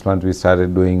related transplant, we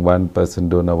started doing 1%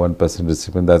 donor, 1%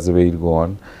 recipient. That's the way it go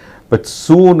on. But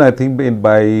soon, I think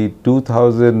by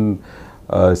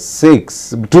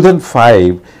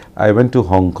 2005, I went to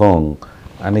Hong Kong.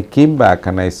 And I came back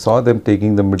and I saw them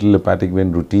taking the middle hepatic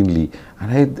vein routinely,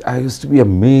 and I used to be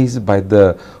amazed by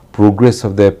the progress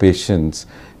of their patients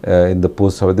in the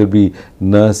post-op. They'll be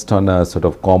nursed on a sort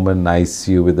of common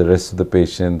ICU with the rest of the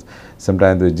patients.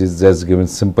 Sometimes they just given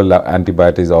simple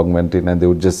antibiotics augmented, and they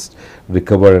would just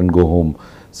recover and go home.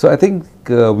 So I think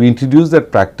we introduced that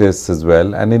practice as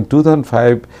well, and in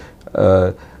 2005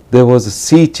 there was a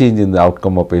sea change in the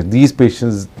outcome of patients. These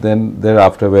patients then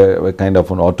thereafter were kind of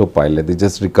on autopilot. They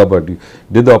just recovered. You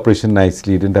did the operation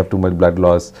nicely, didn't have too much blood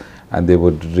loss, and they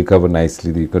would recover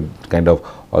nicely. You could kind of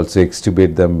also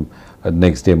extubate them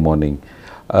next day morning.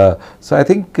 So I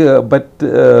think,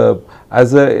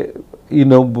 as a, you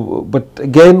know, but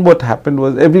again what happened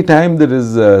was every time there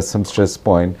is some stress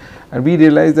point, and we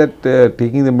realized that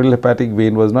taking the middle hepatic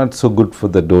vein was not so good for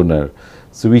the donor.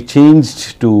 So we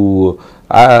changed to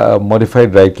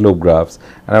modified right lobe grafts,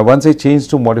 and once I changed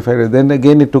to modified, then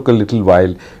again it took a little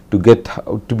while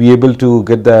to be able to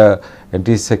get the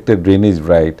anti-sector drainage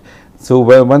right. So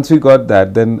once we got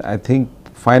that, then I think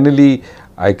finally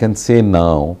I can say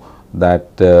now that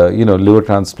you know, liver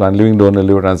transplant, living donor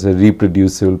liver transplant,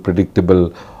 reproducible,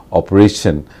 predictable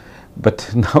operation.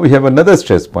 But now we have another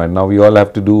stress point. Now we all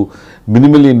have to do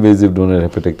minimally invasive donor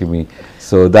hepatectomy.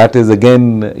 So that is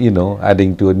again, you know,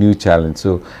 adding to a new challenge.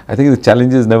 So I think the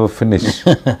challenges never finish.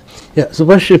 Yeah,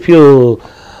 Subhash, if you,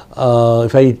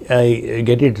 if I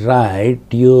get it right,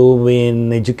 you've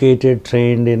been educated,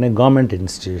 trained in a government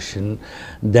institution,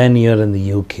 then you're in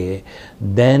the UK,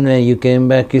 then when you came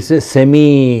back, it's a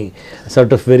semi,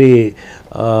 sort of very,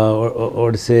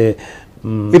 what to say,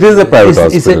 it is a private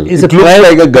hospital. It looks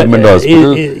like a government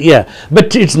hospital. Yeah,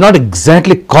 but it's not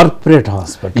exactly corporate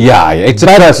hospital. Yeah, it's a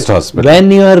trust hospital. When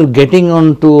you are getting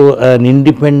onto an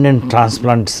independent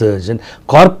transplant surgeon,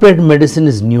 corporate medicine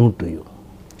is new to you.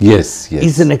 Yes, yes.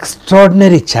 It's an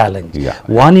extraordinary challenge. Yeah.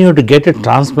 One, you have to get a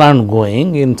transplant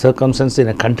going in circumstances in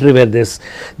a country where this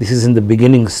is in the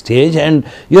beginning stage, and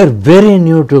you are very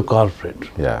new to corporate.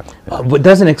 Yeah. But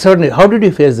that's an extraordinary. How did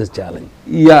you face this challenge?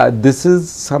 Yeah, this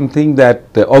is something that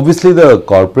obviously the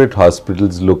corporate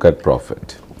hospitals look at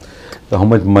profit. So how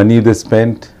much money they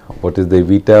spent, what is their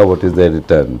vita, what is their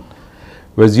return.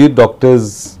 Whereas you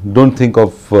doctors don't think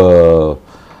of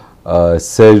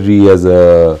surgery as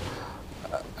a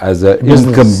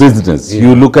income business. Yeah.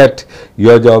 You look at,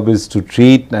 your job is to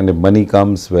treat, and if money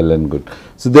comes, well and good.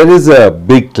 So there is a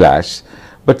big clash,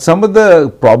 but some of the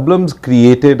problems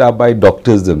created are by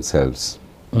doctors themselves.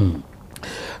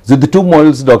 So the two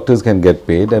models, doctors can get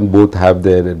paid, and both have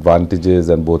their advantages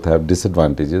and both have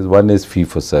disadvantages. One is fee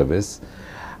for service,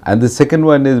 and the second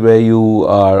one is where you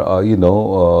are, you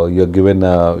know, you're given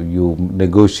you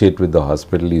negotiate with the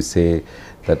hospital. You say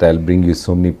that I'll bring you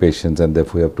so many patients, and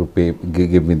therefore you have to pay,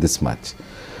 give me this much.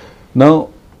 Now,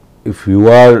 if you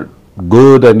are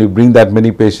good and you bring that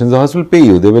many patients, the hospital will pay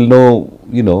you. They will know,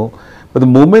 you know. But the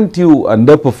moment you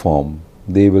underperform,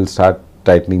 they will start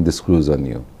tightening the screws on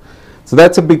you. So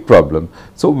that's a big problem.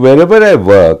 So wherever I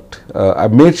worked, I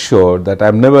made sure that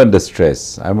I'm never under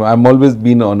stress. I'm always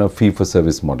been on a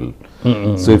fee-for-service model.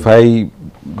 So if I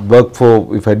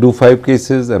if I do 5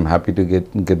 cases, I'm happy to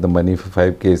get the money for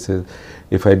 5 cases.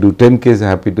 If I do 10 cases,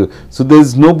 happy to. So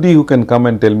there's nobody who can come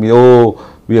and tell me, oh,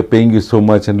 we are paying you so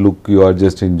much and look, you are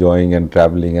just enjoying and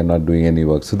traveling and not doing any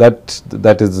work. So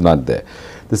that is not there.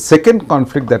 The second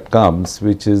conflict that comes,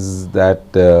 which is that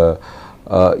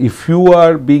if you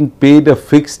are being paid a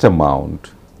fixed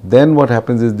amount, then what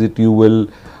happens is that you will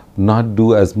not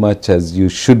do as much as you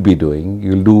should be doing.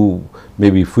 You'll do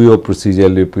maybe fewer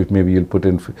procedures, maybe you'll put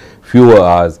in fewer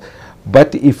hours.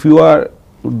 But if you are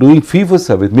doing fee for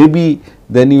service, maybe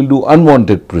then you'll do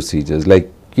unwanted procedures,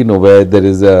 like, you know, where there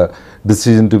is a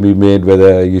decision to be made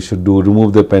whether you should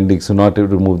remove the appendix or not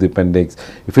remove the appendix.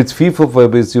 If it's fee for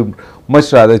service, you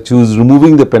much rather choose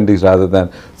removing the appendix rather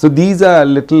than. So these are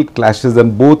little clashes,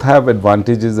 and both have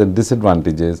advantages and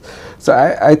disadvantages. So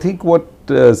I think what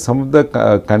some of the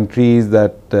countries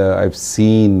that I've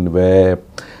seen where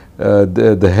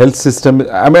the health system,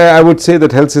 I mean, I would say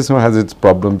that health system has its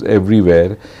problems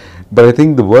everywhere. But I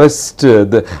think the worst,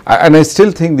 and I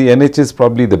still think the NHS is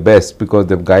probably the best because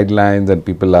they have guidelines and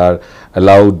people are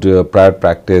allowed private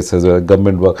practice as a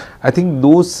government work. I think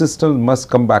those systems must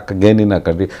come back again in our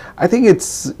country. I think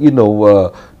it's, you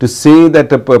know, to say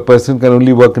that a person can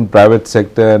only work in private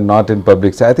sector and not in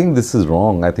public sector, I think this is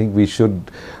wrong. I think we should,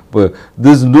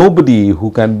 there's nobody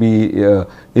who can be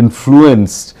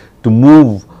influenced to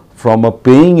move from a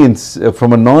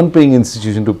from a non-paying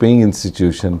institution to paying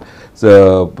institution.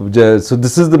 So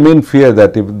this is the main fear,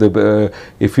 that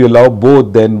if you allow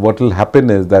both, then what will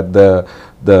happen is that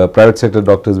the private sector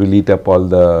doctors will eat up all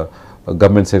the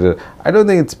government sector. I don't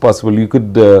think it's possible. You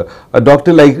could a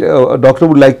doctor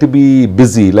would like to be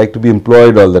busy, like to be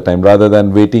employed all the time, rather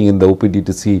than waiting in the OPD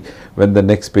to see when the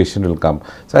next patient will come.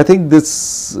 So I think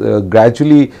this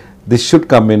gradually this should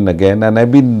come in again, and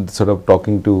I've been sort of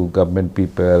talking to government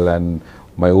people and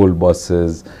my old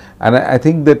bosses, and I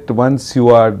think that once you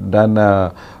are done,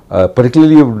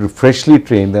 particularly you're freshly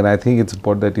trained, then I think it's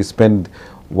important that you spend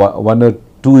 1 or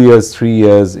 2 years, 3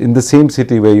 years in the same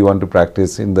city where you want to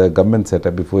practice in the government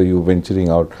setup before you venturing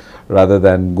out, rather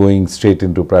than going straight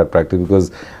into private practice,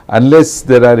 because unless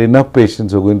there are enough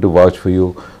patients who are going to vouch for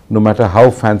you, no matter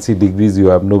how fancy degrees you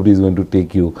have, nobody is going to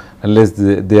take you unless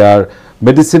they are.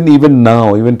 Medicine even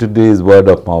now, even today, is word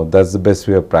of mouth. That's the best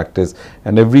way of practice,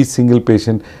 and every single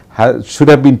patient should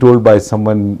have been told by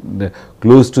someone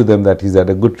close to them that he's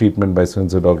had a good treatment by so and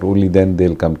so doctor. Only then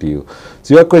they'll come to you.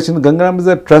 So your question, Gangaram is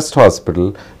a trust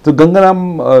hospital. So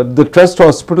Gangaram, the trust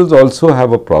hospitals also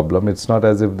have a problem. It's not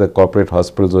as if the corporate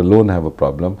hospitals alone have a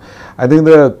problem. I think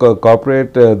the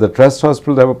the trust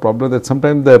hospitals have a problem that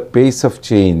sometimes the pace of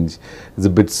change is a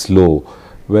bit slow.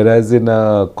 Whereas in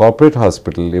a corporate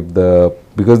hospital,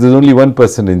 because there's only one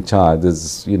person in charge,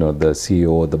 there's, you know, the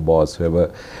CEO, the boss,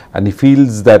 whoever, and he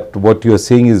feels that what you're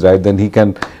saying is right, then he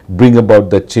can bring about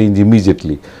that change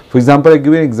immediately. For example, I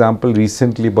give you an example.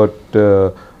 Recently, about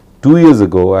 2 years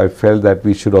ago, I felt that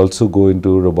we should also go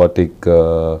into robotic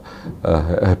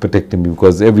hepatectomy,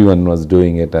 because everyone was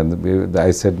doing it, and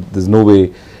I said there's no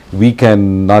way we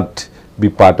can not be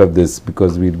part of this,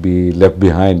 because we'll be left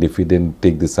behind if we didn't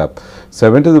take this up. So I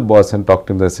went to the boss and talked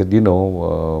to him. I said, you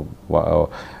know,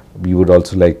 we would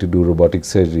also like to do robotic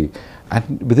surgery.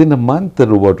 And within a month, the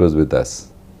robot was with us.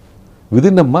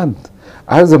 Within a month.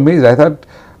 I was amazed. I thought,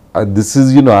 this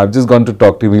is, you know, I've just gone to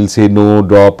talk to him. He'll say, no,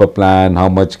 drop a plan, how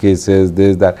much cases,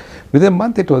 this, that. Within a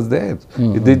month, it was there.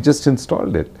 They just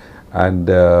installed it. And,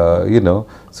 you know,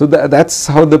 so that's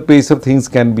how the pace of things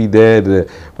can be there.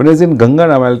 When I was in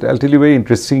Gangaram, I'll tell you a very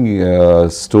interesting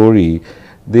story.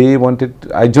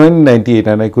 I joined in 98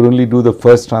 and I could only do the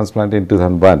first transplant in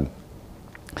 2001.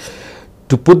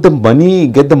 To put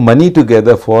get the money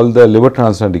together for all the liver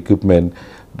transplant equipment,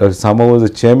 Dr. Sama was the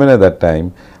chairman at that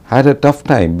time, had a tough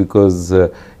time, because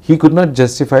he could not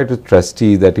justify to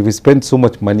trustees that if we spend so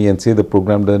much money and say the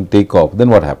program doesn't take off, then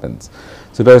what happens?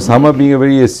 So Dr. Sama, being a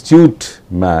very astute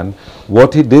man,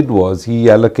 what he did was he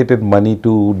allocated money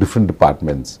to different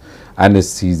departments: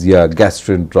 anesthesia,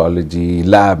 gastroenterology,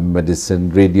 lab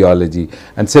medicine, radiology,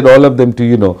 and said all of them to,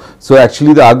 you know. So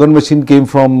actually the argon machine came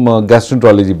from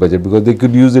gastroenterology budget, because they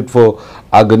could use it for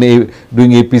argon,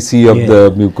 doing APC of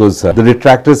the mucosa. The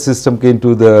retractor system came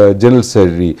to the general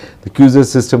surgery. The QZ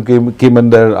system came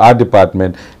under our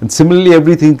department, and similarly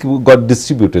everything got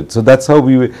distributed. So that's how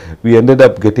we ended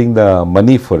up getting the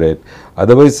money for it.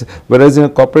 Otherwise, whereas in a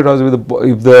corporate house,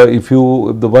 if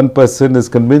the one person is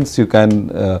convinced, he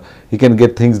can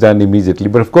get things done immediately.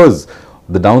 But of course,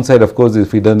 The downside, of course, is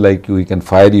if he doesn't like you, he can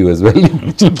fire you as well.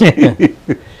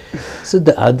 So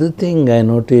the other thing I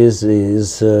notice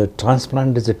is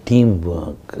transplant is a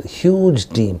teamwork, a huge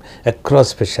team across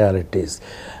specialities.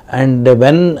 And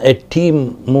when a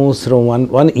team moves from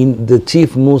the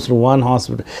chief moves from one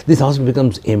hospital, this hospital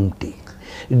becomes empty.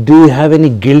 Do you have any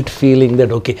guilt feeling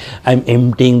that, okay, I'm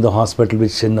emptying the hospital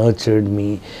which nurtured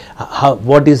me? How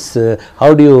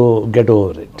do you get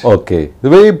over it? Okay, the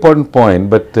very important point,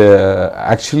 but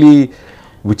actually,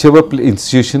 whichever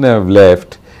institution I have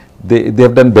left, they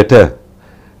have done better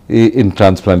in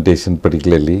transplantation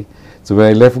particularly. So when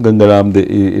I left Gangaram,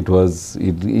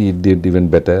 it did even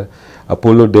better.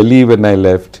 Apollo Delhi, when I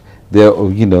left, there,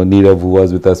 Neerav, who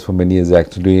was with us for many years,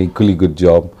 actually doing equally good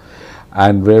job.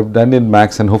 And we have done in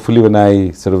Max, and hopefully when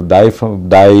I sort of die,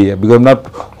 because I'm not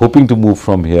hoping to move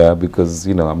from here, because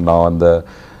I'm now on the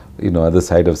other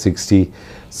side of 60.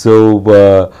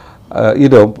 So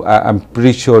I'm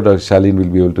pretty sure Dr. Shalin will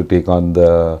be able to take on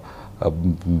the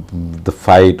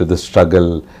fight or the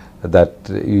struggle that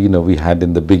we had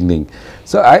in the beginning.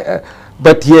 So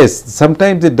but yes,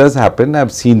 sometimes it does happen.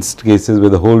 I've seen cases where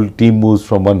the whole team moves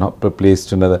from one place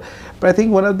to another. But I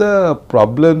think one of the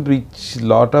problems which a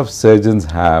lot of surgeons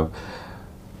have,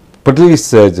 particularly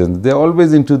surgeons, they're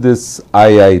always into this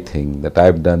I thing, that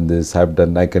I've done this, I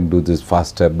can do this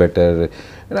faster, better.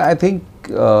 And I think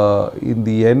in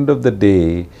the end of the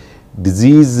day,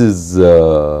 disease is,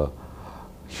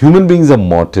 human beings are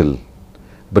mortal,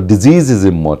 but disease is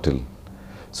immortal.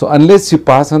 So unless you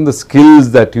pass on the skills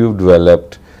that you've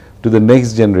developed to the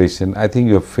next generation, I think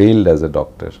you have failed as a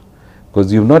doctor.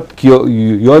 Because you've not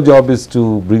your job is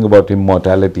to bring about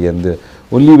immortality, and the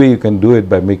only way you can do it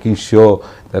by making sure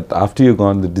that after you're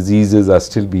gone, the diseases are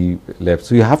still be left.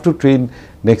 So you have to train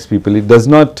next people. It does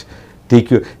not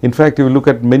take you. In fact, if you look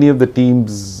at many of the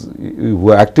teams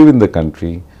who are active in the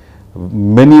country,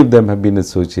 many of them have been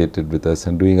associated with us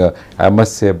and doing I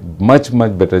must say, a much,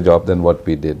 much better job than what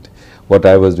we did, what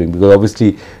I was doing, because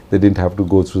obviously they didn't have to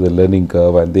go through the learning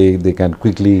curve, and they can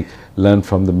quickly learn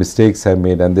from the mistakes I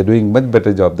made, and they're doing much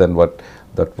better job than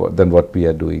what we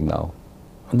are doing now.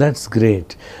 That's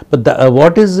great. But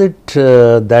what is it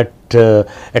that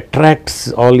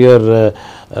attracts all your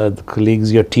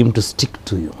colleagues, your team, to stick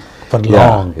to you for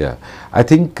long? Yeah, I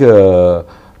think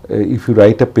if you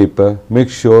write a paper, make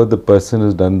sure the person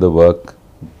who's done the work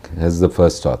has the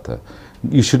first author.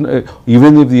 You should,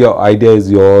 even if the idea is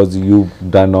yours, you've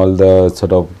done all the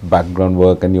sort of background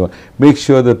work, and you make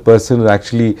sure the person who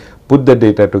actually put the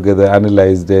data together,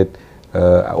 analyzed it,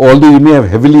 although you may have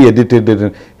heavily edited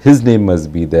it, his name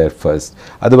must be there first.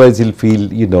 Otherwise, he'll feel,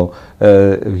 he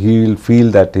will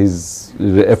feel that his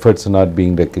efforts are not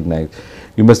being recognized.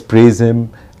 You must praise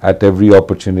him at every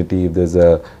opportunity. If there's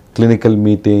a clinical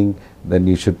meeting, then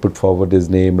you should put forward his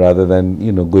name rather than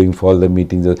going for all the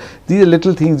meetings. These are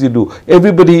little things you do.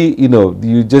 Everybody,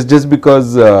 you just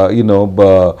because you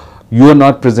are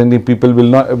not presenting, people will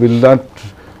not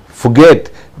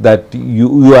forget that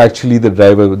you are actually the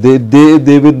driver.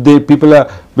 People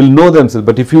will know themselves.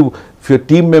 But if your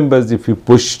team members, if you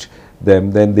pushed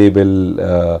them, then they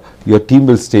will, your team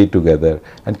will stay together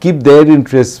and keep their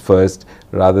interests first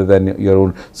rather than your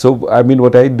own. So, I mean,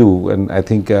 what I do, and I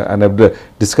think, and I've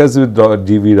discussed with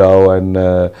G.V. Rao and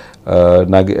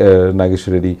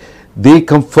Nagesh Reddy, they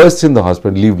come first in the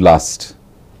hospital, leave last.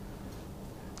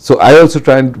 So I also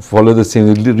try and follow the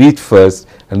same, reach first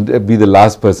and be the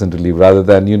last person to leave, rather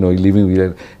than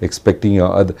leaving, expecting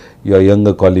your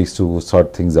younger colleagues to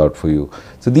sort things out for you.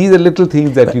 So these are little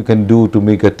things that you can do to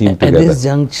make a team together. At this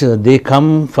juncture, they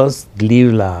come first,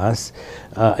 leave last,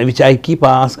 which I keep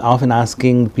often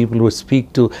asking people who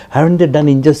speak to, haven't they done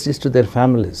injustice to their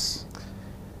families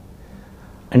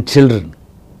and children?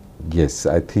 Yes,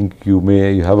 I think you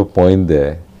have a point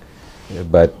there,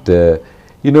 but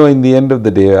in the end of the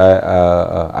day,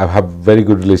 I have very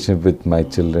good relationship with my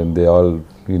children. They all,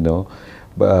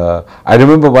 I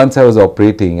remember once I was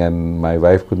operating and my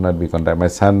wife could not be contacted. My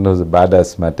son was a bad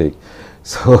asthmatic,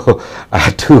 so I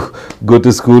had to go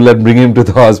to school and bring him to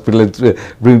the hospital.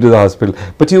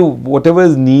 But whatever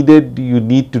is needed, you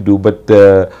need to do. But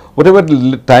whatever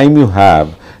time you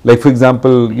have, like for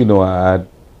example,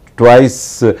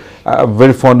 twice, I'm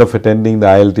very fond of attending the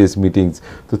IELTS meetings.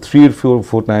 So 3 or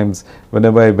 4 times,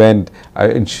 whenever I went, I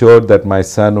ensured that my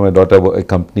son or my daughter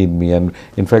accompanied me. And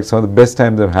in fact, some of the best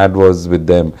times I've had was with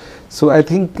them. So I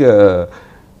think you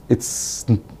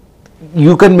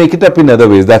can make it up in other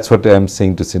ways. That's what I'm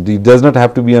saying to Cindy. It does not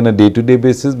have to be on a day-to-day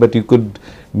basis, but you could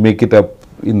make it up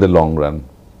in the long run.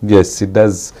 Yes, it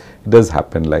does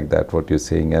happen like that, what you're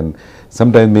saying. And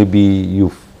sometimes maybe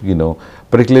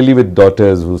particularly with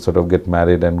daughters who sort of get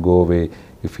married and go away,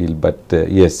 you feel. But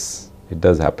yes, it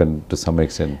does happen to some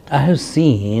extent. I have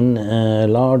seen a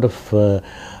lot of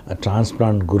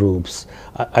transplant groups,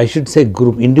 I should say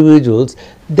group individuals,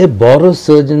 they borrow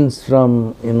surgeons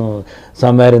from,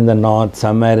 somewhere in the north,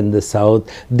 somewhere in the south.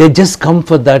 They just come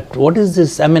for that. What is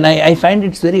this? I mean, I find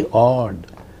it's very odd.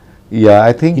 Yeah,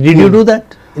 I think. Did you do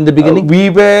that in the beginning? We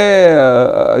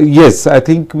were, yes, I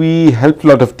think we helped a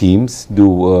lot of teams do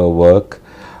work,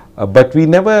 but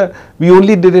we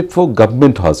only did it for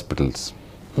government hospitals.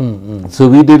 So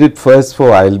we did it first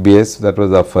for AIIMS, that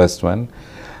was our first one.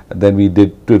 Then we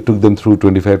took them through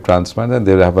 25 transplants, and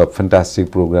they have a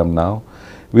fantastic program now.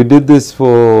 We did this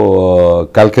for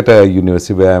Calcutta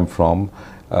University, where I am from.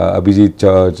 Abhijit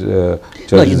Church.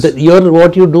 No,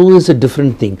 what you do is a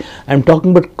different thing. I am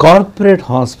talking about corporate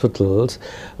hospitals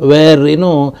where,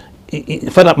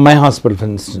 for my hospital, for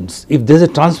instance, if there is a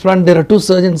transplant, there are 2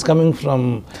 surgeons coming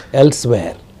from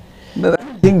elsewhere. No,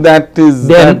 I think that is...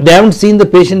 They haven't seen the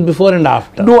patient before and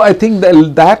after. No, I think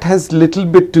that has little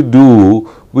bit to do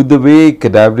with the way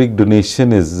cadaveric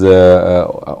donation is,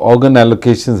 organ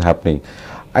allocation is happening.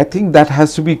 I think that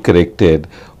has to be corrected.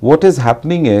 What is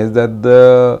happening is that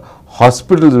the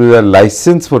hospitals which are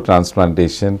licensed for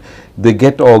transplantation, they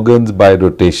get organs by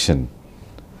rotation.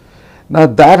 Now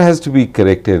that has to be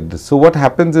corrected. So what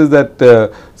happens is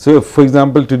that, so for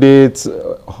example, today it's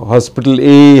hospital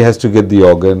A has to get the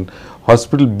organ,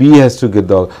 hospital B has to get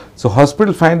the organ. So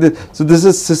hospital find this. So this is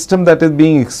a system that is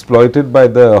being exploited by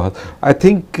the, I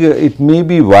think it may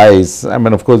be wise, I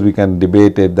mean of course we can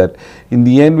debate it, that in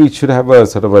the end we should have a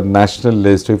sort of a national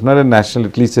list, or if not a national,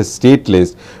 at least a state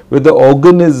list, where the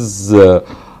organ is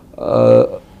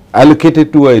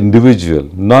allocated to an individual,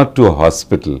 not to a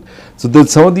hospital. So then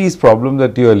some of these problems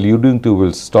that you are alluding to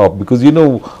will stop, because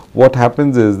what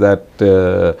happens is that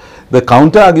the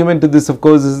counter argument to this of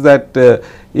course is that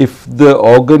if the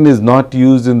organ is not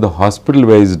used in the hospital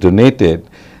where it is donated,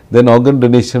 then organ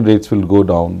donation rates will go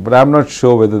down. But I am not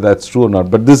sure whether that is true or not.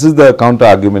 But this is the counter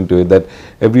argument to it, that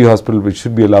every hospital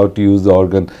should be allowed to use the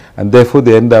organ, and therefore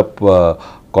they end up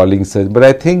calling surgeons. But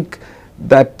I think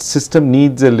that system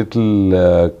needs a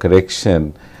little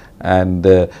correction, and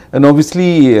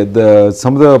obviously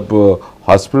some of the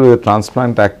hospital where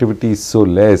transplant activity is so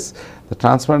less, the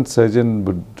transplant surgeon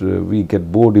would we get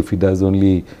bored if he does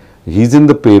only, he's in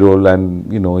the payroll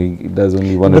and he does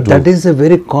only one or two. But that is a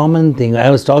very common thing. I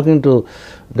was talking to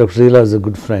Dr. Leela, as a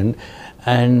good friend,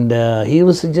 and he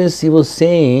was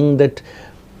saying that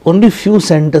only few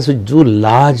centers which do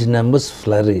large numbers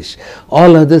flourish.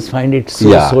 All others find it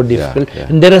so difficult,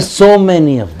 and there are so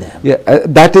many of them. Yeah,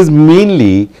 that is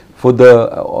mainly for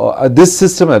the this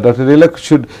system. Dr. Leela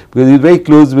should, because he is very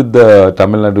close with the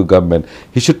Tamil Nadu government,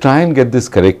 he should try and get this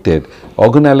corrected.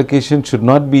 Organ allocation should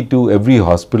not be to every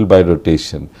hospital by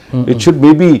rotation. It should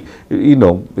maybe,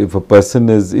 if a person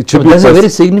is, it should be. That's a very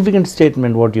significant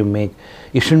statement what you make.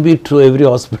 It shouldn't be through every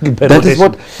hospital by rotation. That is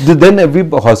what, then every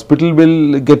hospital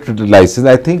will get licensed.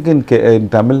 I think in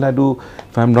Tamil Nadu,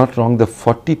 if I am not wrong, there are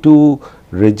 42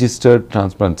 registered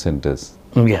transplant centers.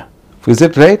 Yeah. Is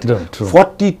that right? No, true.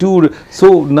 42.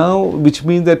 So now, which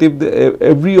means that if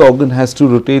every organ has to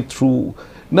rotate through,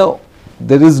 now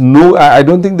there is no, I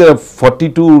don't think there are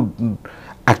 42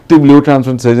 active liver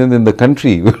transplant surgeons in the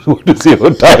country. What to say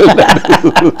about Tamil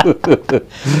Nadu?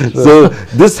 So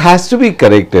this has to be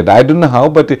corrected. I don't know how,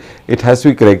 but it has to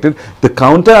be corrected. The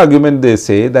counter argument, they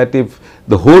say that if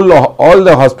the all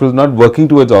the hospitals not working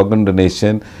towards organ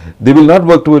donation, they will not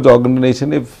work towards organ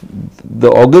donation if the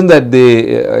organ that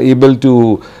they are able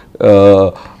to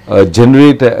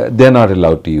generate, they are not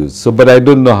allowed to use. So, but I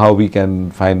don't know how we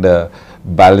can find a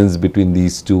balance between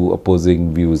these two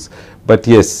opposing views. But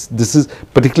yes, this is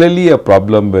particularly a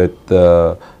problem with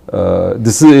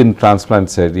this is in transplant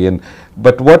surgery.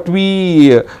 But what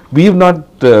we have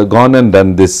not gone and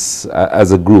done this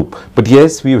as a group. But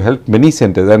yes, we have helped many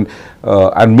centers, and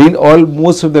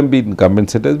most of them being government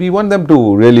centers. We want them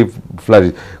to really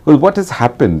flourish. Because what has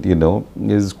happened,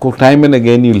 is time and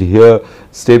again you'll hear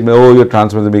statement, oh, your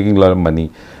transplants are making a lot of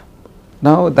money.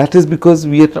 Now that is because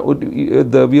we are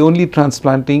only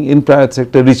transplanting in private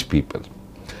sector rich people,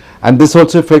 and this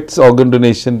also affects organ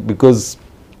donation, because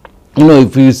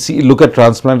if you look at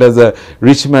transplant as a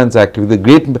rich man's activity, the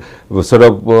great sort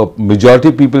of majority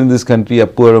of people in this country are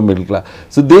poor or middle class.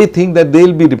 So they think that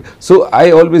they'll be. So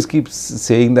I always keep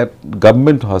saying that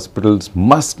government hospitals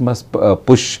must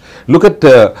push. Look at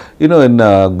in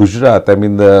Gujarat. I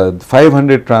mean, the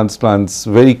 500 transplants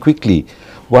very quickly.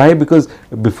 Why? Because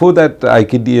before that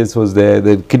IKDS was there,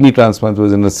 the kidney transplant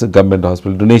was in a government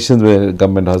hospital, donations were in a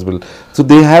government hospital. So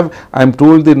they have, I'm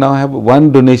told they now have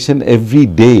one donation every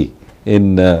day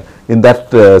in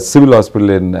that civil hospital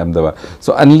in Ahmedabad.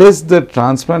 So unless the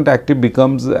transplant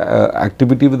becomes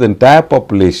activity with the entire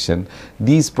population,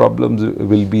 these problems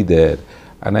will be there.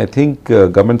 And I think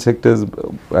government sectors,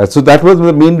 so that was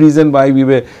the main reason why we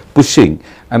were pushing.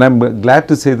 And I'm glad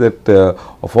to say that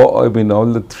of all, I mean, all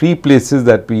the 3 places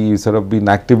that we sort of been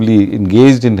actively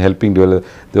engaged in helping develop,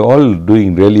 they're all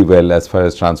doing really well as far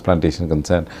as transplantation is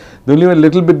concerned. The only one a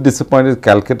little bit disappointed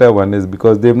Calcutta one is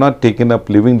because they've not taken up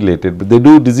living related, but they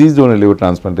do disease donor liver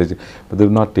transplantation, but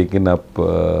they've not taken up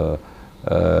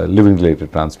living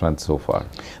related transplants so far.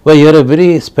 Well, you're a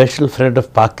very special friend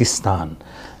of Pakistan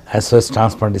as far as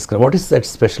transplant is concerned. What is that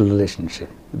special relationship?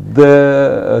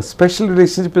 The special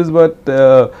relationship is what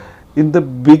in the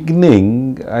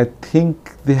beginning, I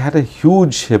think they had a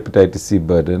huge hepatitis C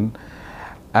burden,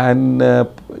 and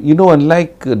you know,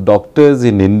 unlike doctors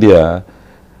in India,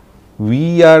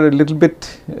 we are a little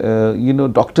bit, you know,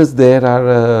 doctors there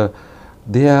are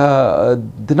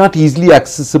they're not easily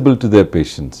accessible to their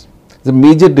patients. It's a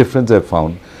major difference I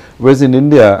found. Whereas in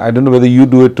India, I don't know whether you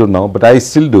do it or not, but I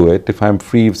still do it. If I'm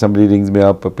free, if somebody rings me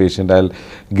up, a patient, I'll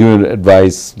give him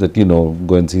advice that, you know,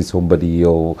 go and see somebody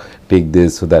or take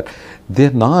this or that. They're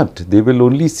not. They will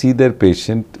only see their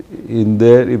patient in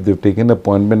there if they've taken an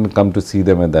appointment and come to see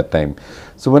them at that time.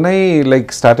 So when I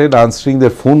like started answering their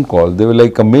phone call, they were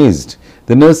like amazed.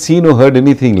 They never seen or heard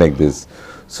anything like this.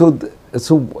 So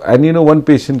and you know, one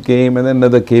patient came and then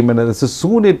another came and another. So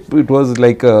soon it was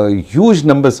like a huge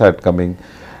number started coming.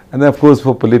 And then of course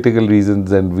for political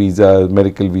reasons and visas,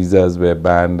 medical visas were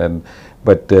banned, and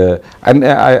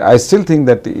I still think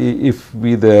that if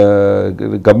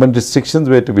the government restrictions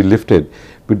were to be lifted,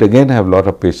 we'd again have a lot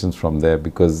of patients from there,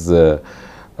 because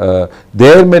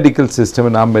their medical system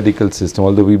and our medical system,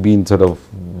 although we've been sort of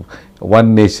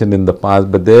one nation in the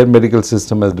past, but their medical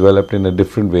system has developed in a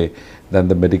different way than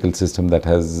the medical system that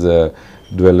has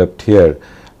developed here.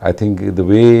 I think the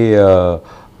way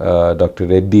Dr.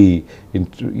 Reddy,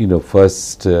 you know,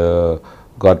 first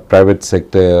got private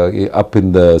sector up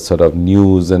in the sort of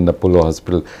news and Apollo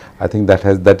Hospital, I think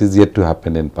that is yet to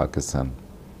happen in Pakistan.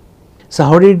 So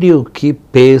how did you keep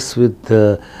pace with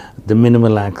the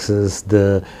minimal access,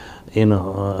 the, you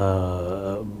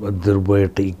know, the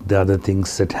robotic, the other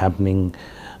things that happening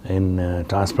in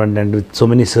transplant, and with so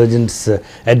many surgeons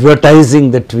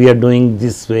advertising that we are doing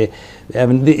this way? I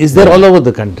mean, is there all over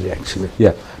the country actually?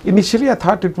 Yeah. Initially, I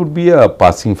thought it would be a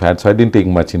passing fad, so I didn't take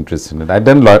much interest in it. I've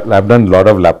done a lot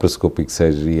of laparoscopic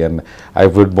surgery, and I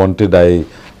would wanted,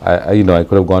 you know, I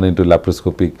could have gone into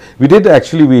laparoscopic. We did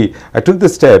actually, I took the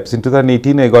steps. In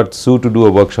 2018, I got sued to do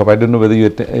a workshop. I don't know whether you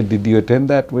did you attend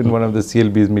that in one of the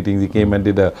CLB's meetings? He came and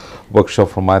did a workshop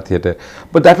from our theatre.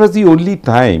 But that was the only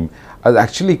time I was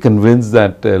actually convinced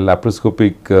that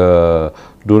laparoscopic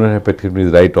donor hepatectomy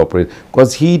is right operate,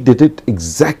 because he did it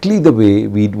exactly the way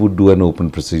we would do an open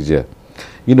procedure.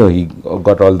 You know, he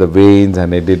got all the veins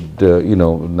and he did, you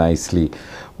know, nicely.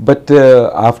 But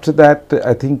after that,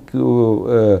 I think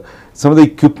some of the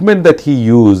equipment that he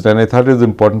used, and I thought it was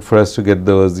important for us to get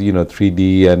those, you know,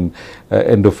 3D and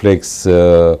Endoflex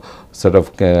sort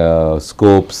of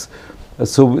scopes.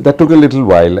 So that took a little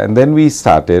while, and then we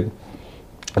started.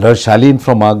 Shalin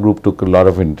from our group took a lot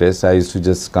of interest. I used to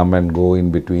just come and go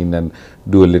in between and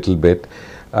do a little bit.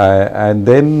 And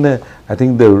then I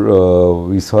think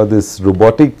we saw this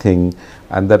robotic thing,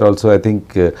 and that also I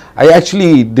think, I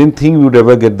actually didn't think we would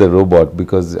ever get the robot,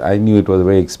 because I knew it was a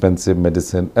very expensive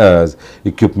medicine,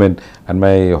 equipment, and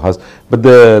my hospital. But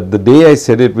the day I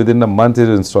said it, within a month it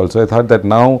was installed. So I thought that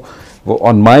now,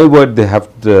 on my word, they have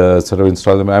to sort of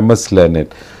install them. I must learn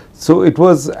it. So it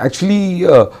was actually,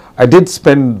 I did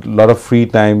spend a lot of free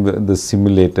time in the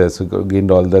simulator, so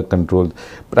gained all the controls.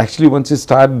 But actually once you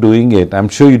start doing it, I'm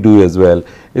sure you do as well,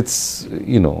 it's,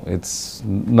 you know, it's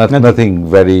nothing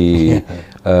very, you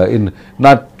know,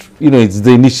 it's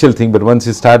the initial thing, but once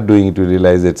you start doing it, you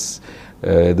realize it's,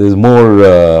 there's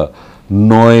more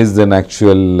noise than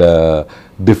actual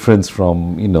difference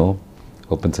from, you know,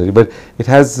 open surgery. But it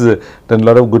has done a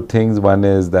lot of good things. One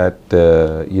is that,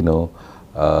 you know,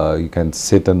 you can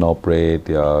sit and operate,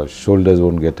 your shoulders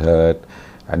won't get hurt,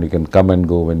 and you can come and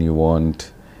go when you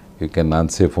want. You can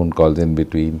answer phone calls in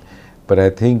between. But I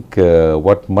think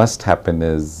what must happen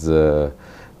is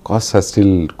costs are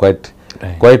still quite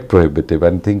prohibitive.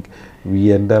 And I think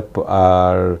we end up,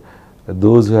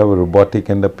 those who have a robotic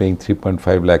end up paying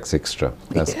 3.5 lakhs extra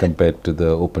as compared to the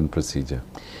open procedure.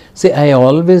 See, I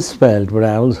always felt, but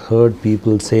I always heard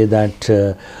people say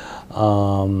that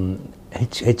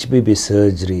HPB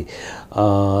surgery,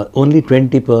 only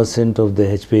 20% of the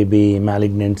HPB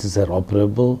malignancies are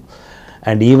operable,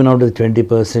 and even out of the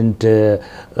 20%,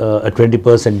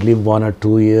 20% live 1 or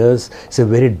 2 years. It's a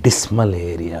very dismal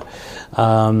area.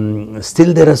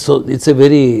 Still there are it's a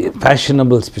very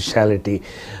fashionable specialty.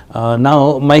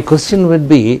 Now my question would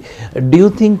be, do you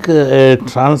think a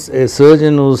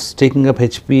surgeon who's taking up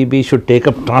HPB should take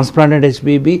up transplanted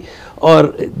HPB,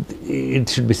 or it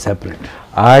should be separate?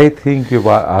 I think you've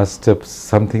asked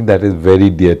something that is very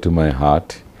dear to my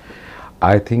heart.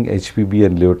 I think HPB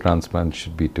and liver transplant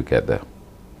should be together.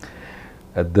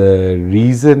 The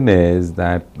reason is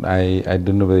that I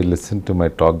don't know whether you listened to my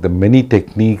talk. There are many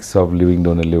techniques of living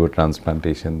donor liver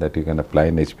transplantation that you can apply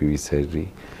in HPV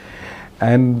surgery.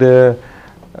 And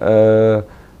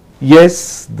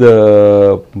yes,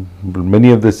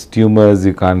 many of the tumors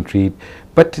you can't treat,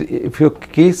 but if your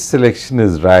case selection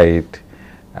is right,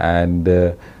 and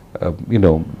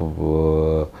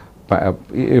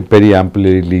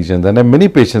periampullary lesions, and I have many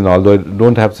patients, although I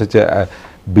don't have such a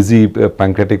busy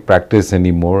pancreatic practice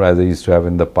anymore as I used to have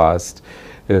in the past,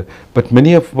 but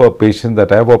many of patients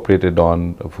that I have operated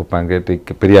on for pancreatic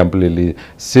periampullary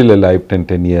still alive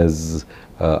 10 years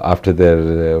after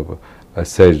their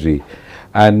surgery.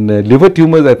 And liver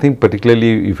tumors, I think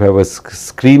particularly if you have a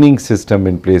screening system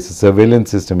in place, a surveillance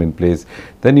system in place,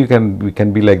 then we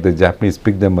can be like the Japanese,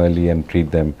 pick them early and treat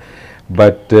them.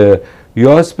 But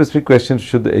your specific question,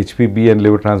 should the HPB and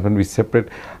liver transplant be separate?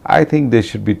 I think they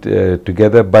should be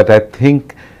together, but I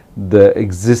think the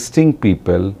existing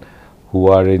people who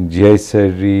are in GI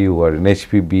surgery, who are in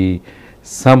HPB,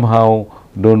 somehow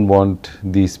don't want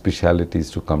these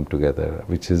specialities to come together,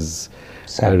 which is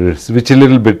a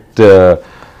little bit,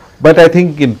 but I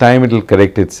think in time it will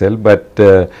correct itself. But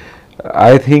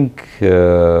I think,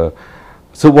 so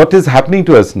what is happening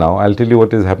to us now, I'll tell you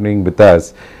what is happening with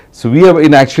us. So we are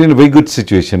actually in a very good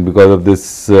situation because of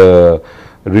this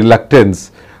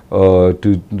reluctance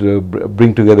to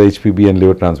bring together HPB and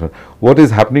liver transplant. What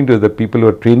is happening to the people who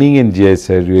are training in GI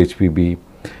surgery, HPB,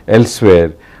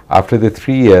 elsewhere, after the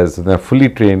 3 years and they are fully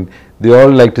trained, they all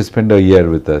like to spend a year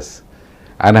with us.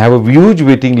 And I have a huge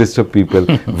waiting list of people,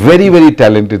 very, very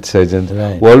talented surgeons, who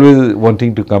are always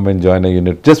wanting to come and join a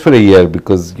unit just for a year,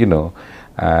 because, because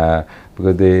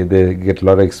they get a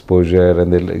lot of exposure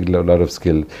and they get a lot of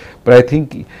skill. But I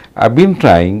think I've been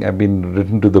trying, I've been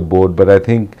written to the board, but I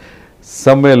think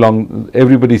somewhere along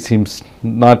everybody seems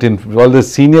not in, all the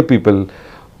senior people,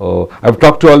 I've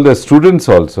talked to all the students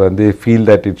also, and they feel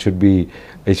that it should be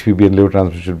HPB and liver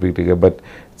transplant should be together, but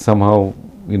somehow,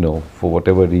 for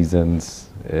whatever reasons,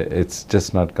 it's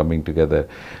just not coming together.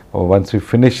 Once we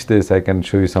finish this, I can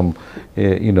show you some,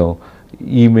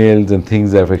 emails and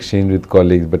things I've exchanged with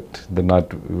colleagues, but they're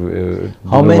not.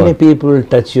 How many people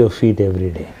touch your feet every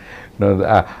day? No,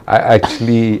 I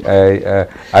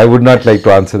would not like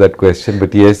to answer that question,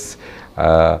 but yes,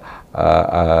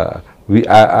 we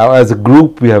as a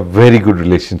group we have very good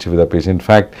relationship with our patient. In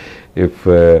fact, if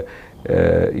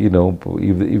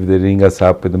if they ring us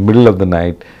up in the middle of the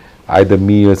night, either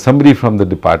me or somebody from the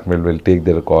department will take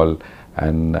their call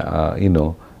and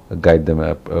guide them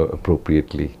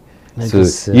appropriately. So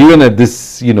even at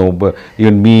this,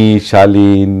 even me,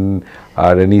 Charlene,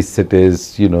 or any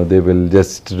cities, they will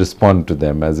just respond to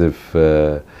them as if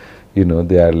they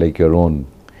are like your own.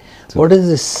 So what is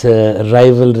this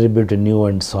rivalry between you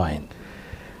and Soin?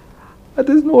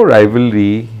 There's no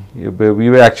rivalry. We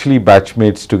were actually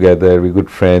batchmates together. We're good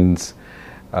friends.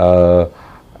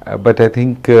 But I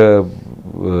think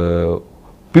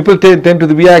people tend to,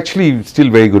 we are actually still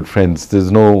very good friends. There's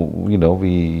no,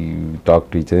 we talk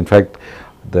to each other. In fact,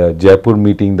 the Jaipur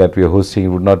meeting that we are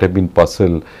hosting would not have been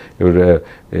possible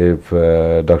if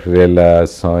Dr. Ella,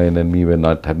 Soin and me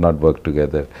had not worked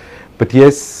together. But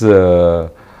yes, there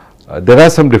are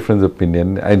some different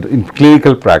opinion. And in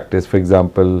clinical practice, for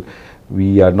example,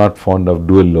 we are not fond of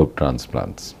dual lobe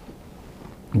transplants,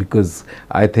 because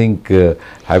I think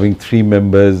having 3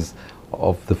 members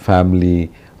of the family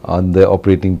on the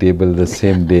operating table the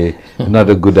same day is not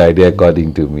a good idea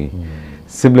according to me.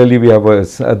 Similarly, we have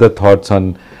other thoughts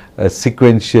on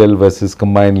sequential versus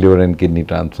combined liver and kidney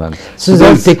transplant. So it's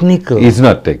not technical? It's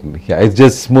not technical. Yeah, it's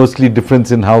just mostly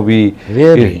difference in how we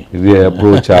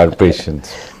approach our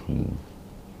patients.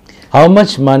 How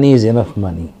much money is enough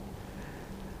money?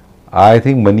 I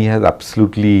think money has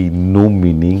absolutely no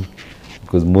meaning,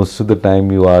 because most of the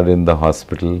time you are in the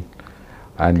hospital,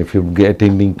 and if you're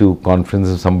attending to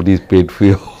conferences, somebody is paid for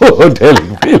your hotel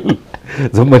bill.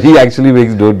 So money actually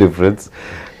makes no difference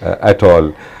at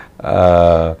all.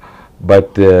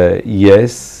 But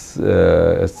yes,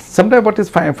 sometimes what is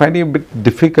finding a bit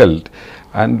difficult,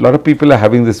 And a lot of people are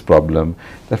having this problem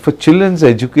that for children's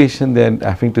education they are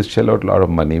having to shell out a lot of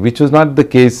money, which was not the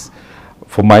case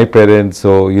for my parents.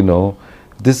 So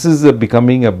this is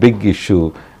becoming a big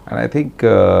issue, and I think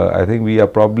we are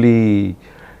probably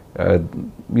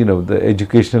the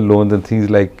educational loans and things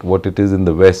like what it is in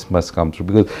the West must come through,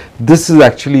 because this is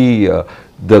actually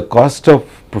the cost of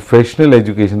professional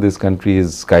education in this country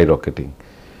is skyrocketing.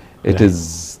 It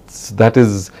is that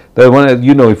is the one, if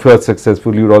you are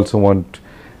successful, you also want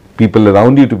people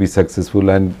around you to be successful,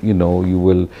 and you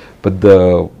will, but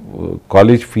the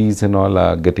college fees and all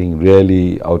are getting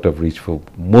really out of reach for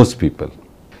most people.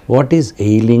 What is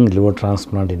ailing liver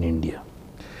transplant in India?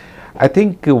 I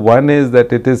think one is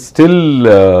that it is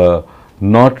still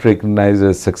not recognized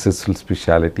as successful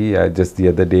specialty. Just the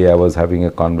other day I was having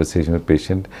a conversation with a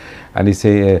patient, and he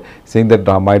saying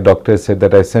that my doctor said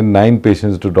that I sent 9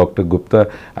 patients to Dr.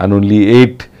 Gupta and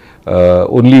only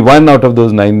 1 out of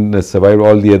those 9 survived,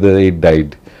 all the other 8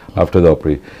 died after the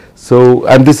operation. So,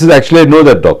 and this is actually, I know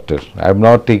that doctor, I am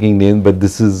not taking names, but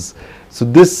this is, so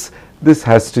this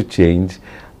has to change.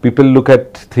 People look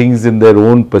at things in their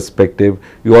own perspective.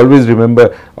 You always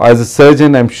remember, as a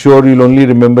surgeon, I'm sure you'll only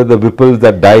remember the Whipples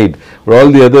that died, but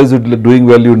all the others who are doing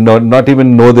well, you not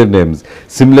even know their names.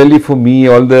 Similarly for me,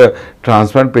 all the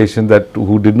transplant patients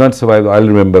who did not survive, I'll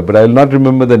remember, but I'll not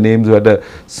remember the names who had a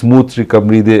smooth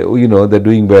recovery. They're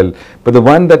doing well. But the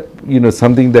one that,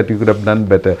 something that you could have done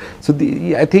better. So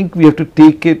I think we have to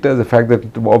take it as a fact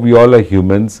that we all are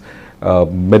humans.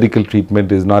 Medical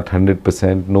treatment is not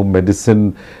 100%. No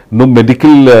medicine, no medical.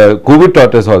 COVID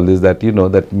taught us all this, that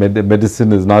that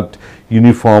medicine is not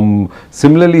uniform.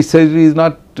 Similarly, surgery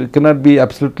cannot be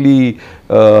absolutely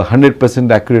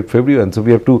 100% accurate for everyone. So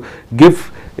we have to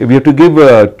give what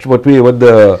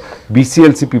the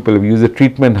BCLC people have used, a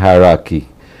treatment hierarchy.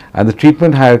 And the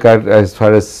treatment hierarchy, as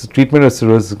far as treatment of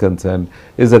cirrhosis is concerned,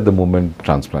 is at the moment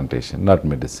transplantation, not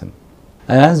medicine.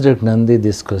 I asked Dr. Nundy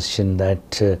this question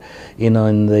that, in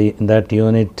that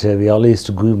unit, we always used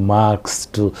to give marks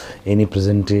to any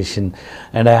presentation.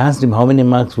 And I asked him, how many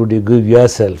marks would you give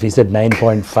yourself? He said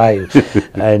 9.5.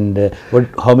 And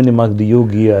how many marks do you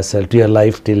give yourself to your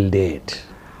life till date?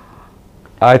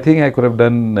 I think I could have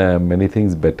done many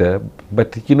things better.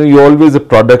 But, you're always a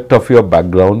product of your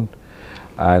background.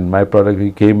 And my product,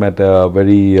 we came at a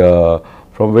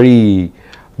from very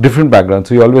different background.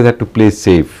 So you always had to play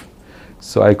safe.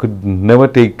 So I could never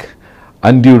take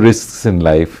undue risks in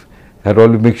life. I had to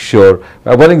always make sure.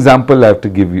 One example I have to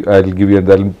give you, I'll give you, and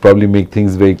that will probably make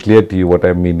things very clear to you what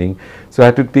I'm meaning. So I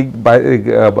had to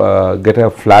get a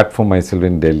flat for myself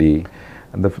in Delhi,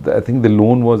 and I think the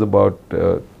loan was about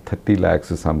 30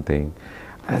 lakhs or something.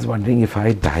 I was wondering, if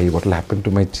I die, what will happen to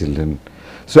my children?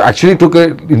 So I actually took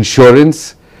an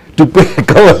insurance to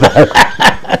cover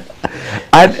that,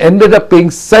 and ended up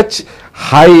paying such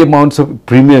high amounts of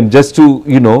premium just to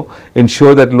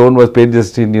ensure that loan was paid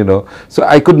just in so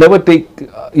I could never take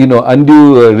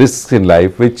undue risks in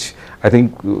life, which I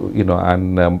think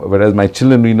and whereas my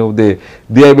children they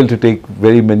are able to take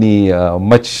very many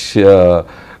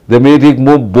they may take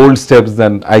more bold steps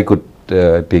than I could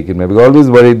take in my, because I always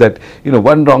worried that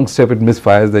one wrong step, it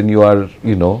misfires, then you are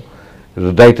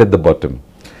right at the bottom.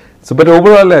 So but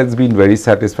overall it's been very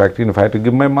satisfactory, and if I had to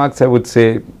give my marks, I would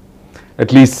say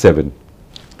at least 7.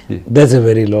 That's a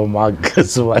very low mark,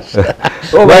 Subhash.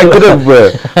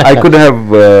 I could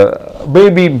have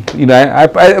maybe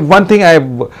one thing I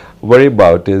worry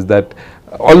about is that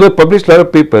although I published a lot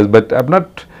of papers, but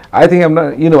I think I'm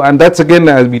not, and that's again,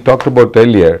 as we talked about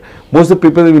earlier, most of the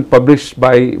papers have been published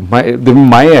by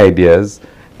my ideas,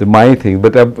 my thing,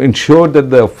 but I've ensured that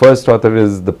the first author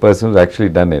is the person who's actually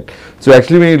done it. So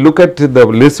actually when you look at the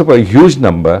list of a huge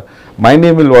number, my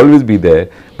name will always be there,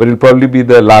 but it will probably be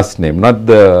the last name, not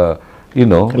the,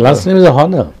 Last name is a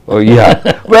honor. Oh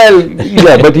yeah. Well,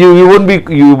 yeah, but you won't be,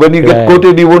 when you get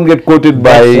quoted, you won't get quoted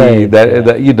by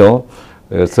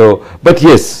so, but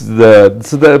yes,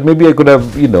 maybe I could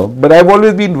have, but I've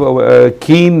always been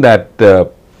keen that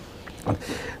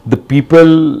the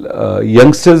people,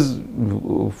 youngsters,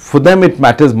 for them it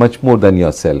matters much more than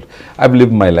yourself. I've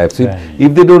lived my life. So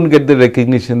if they don't get the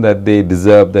recognition that they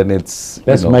deserve, then it's...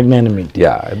 That's magnanimity.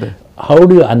 Yeah. How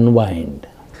do you unwind?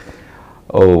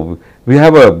 Oh, we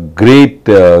have a great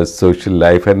social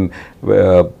life, and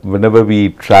whenever we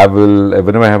travel,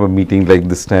 whenever I have a meeting like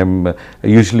this time,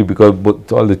 usually because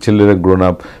all the children are grown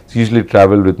up, so usually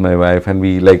travel with my wife, and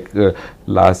we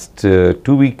last 2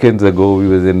 weekends ago we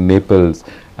was in Naples,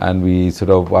 and we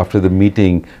sort of, after the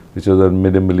meeting, which was a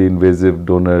minimally invasive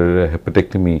donor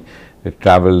hepatectomy, we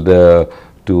traveled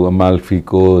to Amalfi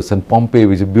Coast and Pompeii,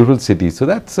 which is a beautiful city. So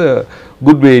that's a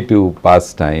good way to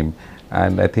pass time.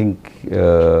 And I think,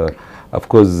 of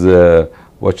course,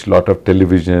 watch a lot of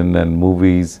television and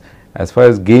movies. As far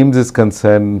as games is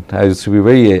concerned, I used to be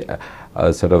very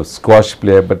sort of squash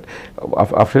player, but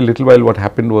after a little while what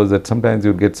happened was that sometimes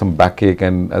you'd get some backache,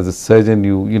 and as a surgeon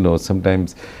you know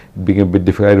sometimes it became a bit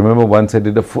difficult. I remember once I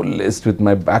did a full list with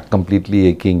my back completely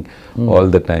aching all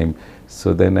the time.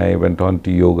 So then I went on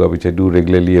to yoga, which I do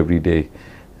regularly every day.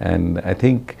 And I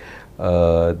think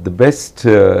the best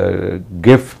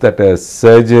gift that a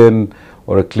surgeon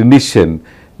or a clinician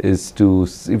is to,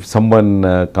 if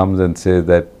someone comes and says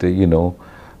that, you know,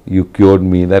 you cured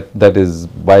me, that is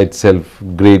by itself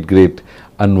great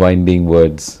unwinding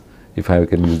words, if I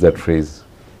can use that phrase.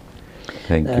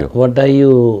 Thank you. What are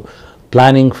you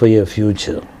planning for your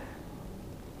future?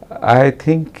 I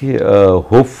think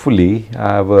hopefully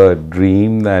I have a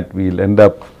dream that we'll end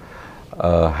up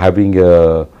having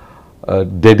a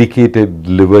dedicated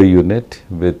liver unit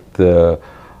with you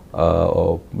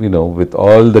know, with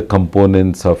all the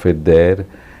components of it there.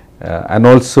 And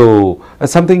also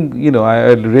something, you know,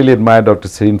 I really admire Dr.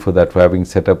 Serene for that, for having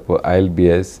set up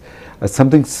AIIMS,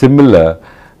 something similar,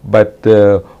 but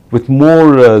with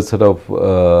more sort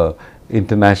of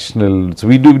international. So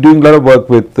we're doing a lot of work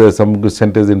with some good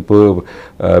centers in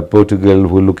Portugal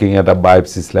who are looking at a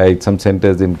biopsy slide, some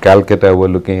centers in Calcutta who are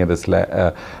looking at a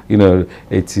slide, you know,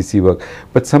 HCC work.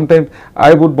 But sometimes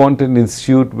I would want an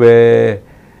institute where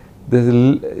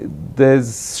there's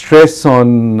stress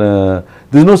on,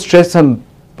 there's no stress on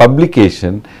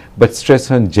publication, but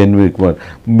stress on genuine work.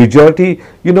 Majority,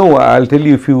 you know, I'll tell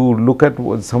you, if you look at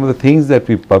some of the things that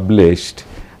we published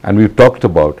and we've talked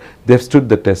about, they've stood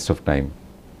the test of time.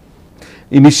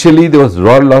 Initially, there was a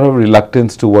lot of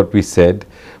reluctance to what we said.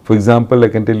 For example, I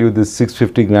can tell you this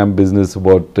 650 gram business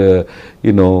about,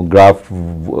 you know,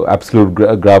 absolute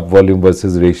graft volume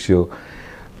versus ratio.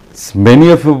 Many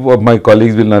of my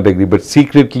colleagues will not agree, but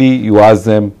secretly you ask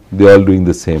them, they're all doing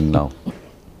the same now.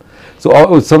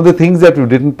 So some of the things that we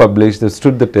didn't publish, they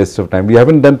stood the test of time. We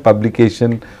haven't done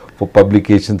publication for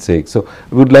publication's sake. So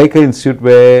we would like an institute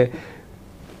where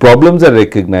problems are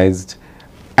recognized,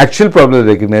 actual problems are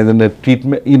recognized, and a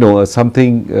treatment, you know,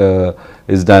 something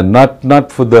is done,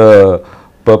 not for the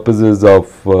purposes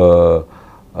of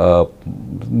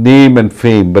name and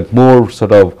fame, but more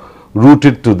sort of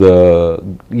rooted to the,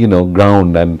 you know,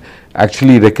 ground, and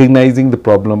actually recognizing the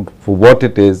problem for what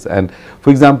it is. And for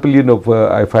example, you know,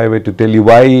 if I were to tell you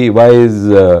why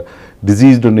is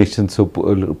disease donation so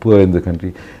poor in the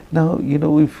country. Now, you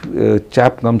know, if a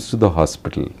chap comes to the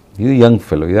hospital, he's a young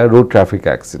fellow, he had a road traffic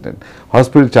accident,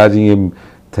 hospital charging him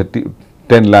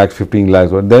 10 lakhs, 15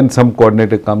 lakhs, and then some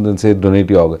coordinator comes and says donate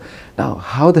your organ. Now,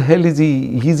 how the hell is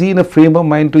he in a frame of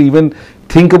mind to even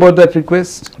think about that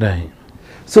request? Right.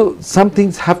 So some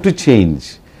things have to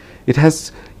change. It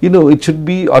has, you know, it should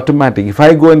be automatic. If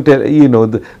I go and tell, you know,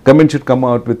 the government should come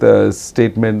out with a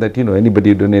statement that, you know, anybody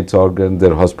who donates organs,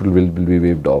 their hospital will be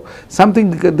waived off.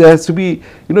 Something, there has to be,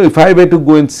 you know, if I were to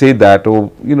go and say that,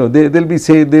 or, you know,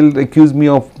 they'll accuse me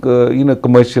of, you know,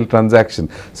 commercial transaction.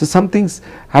 So some things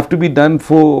have to be done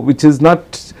for, which is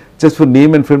not just for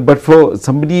name and fame, but for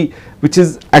somebody which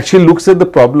is actually looks at the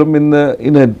problem in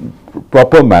a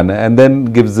proper manner and then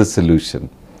gives the solution.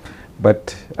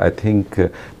 But I think,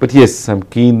 but yes, I'm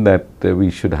keen that we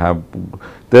should have,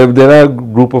 there are a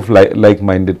group of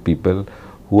like-minded people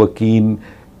who are keen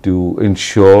to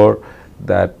ensure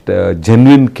that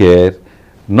genuine care,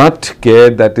 not care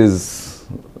that is,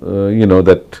 you know,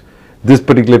 that this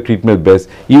particular treatment is best.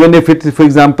 Even if it is, for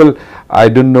example, I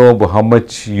don't know how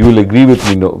much you'll agree with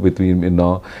me,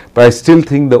 now, but I still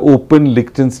think the open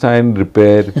Liechtenstein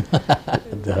repair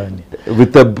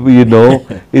with a, you know,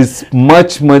 is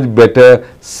much better,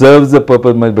 serves the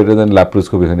purpose much better than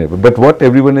laparoscopic hernia repair. But what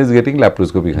everyone is getting,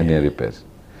 laparoscopic hernia repair.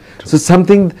 So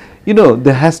something, you know,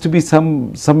 there has to be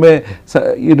somewhere,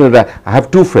 you know, I have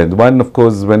two friends. One, of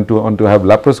course, went on to have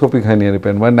laparoscopic hernia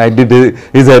repair, and one I did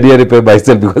his hernia repair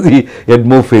myself because he had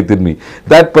more faith in me.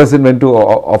 That person went to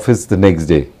office the next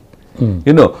day.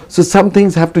 You know, so some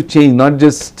things have to change, not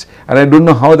just, and I don't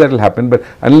know how that will happen, but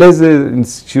unless an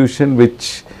institution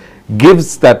which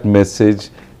gives that message,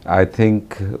 I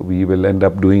think we will end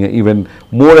up doing even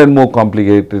more and more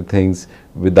complicated things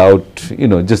without, you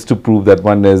know, just to prove that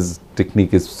one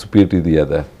technique is superior to the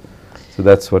other. So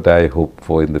that's what I hope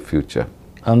for in the future.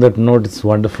 On that note, it's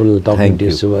wonderful talking to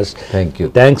you, Subhash. Thank you.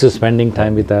 Thanks for spending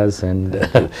time with us. And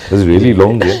it was really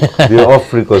long. Yeah? We were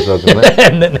off because of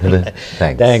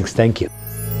Thanks. Thank you.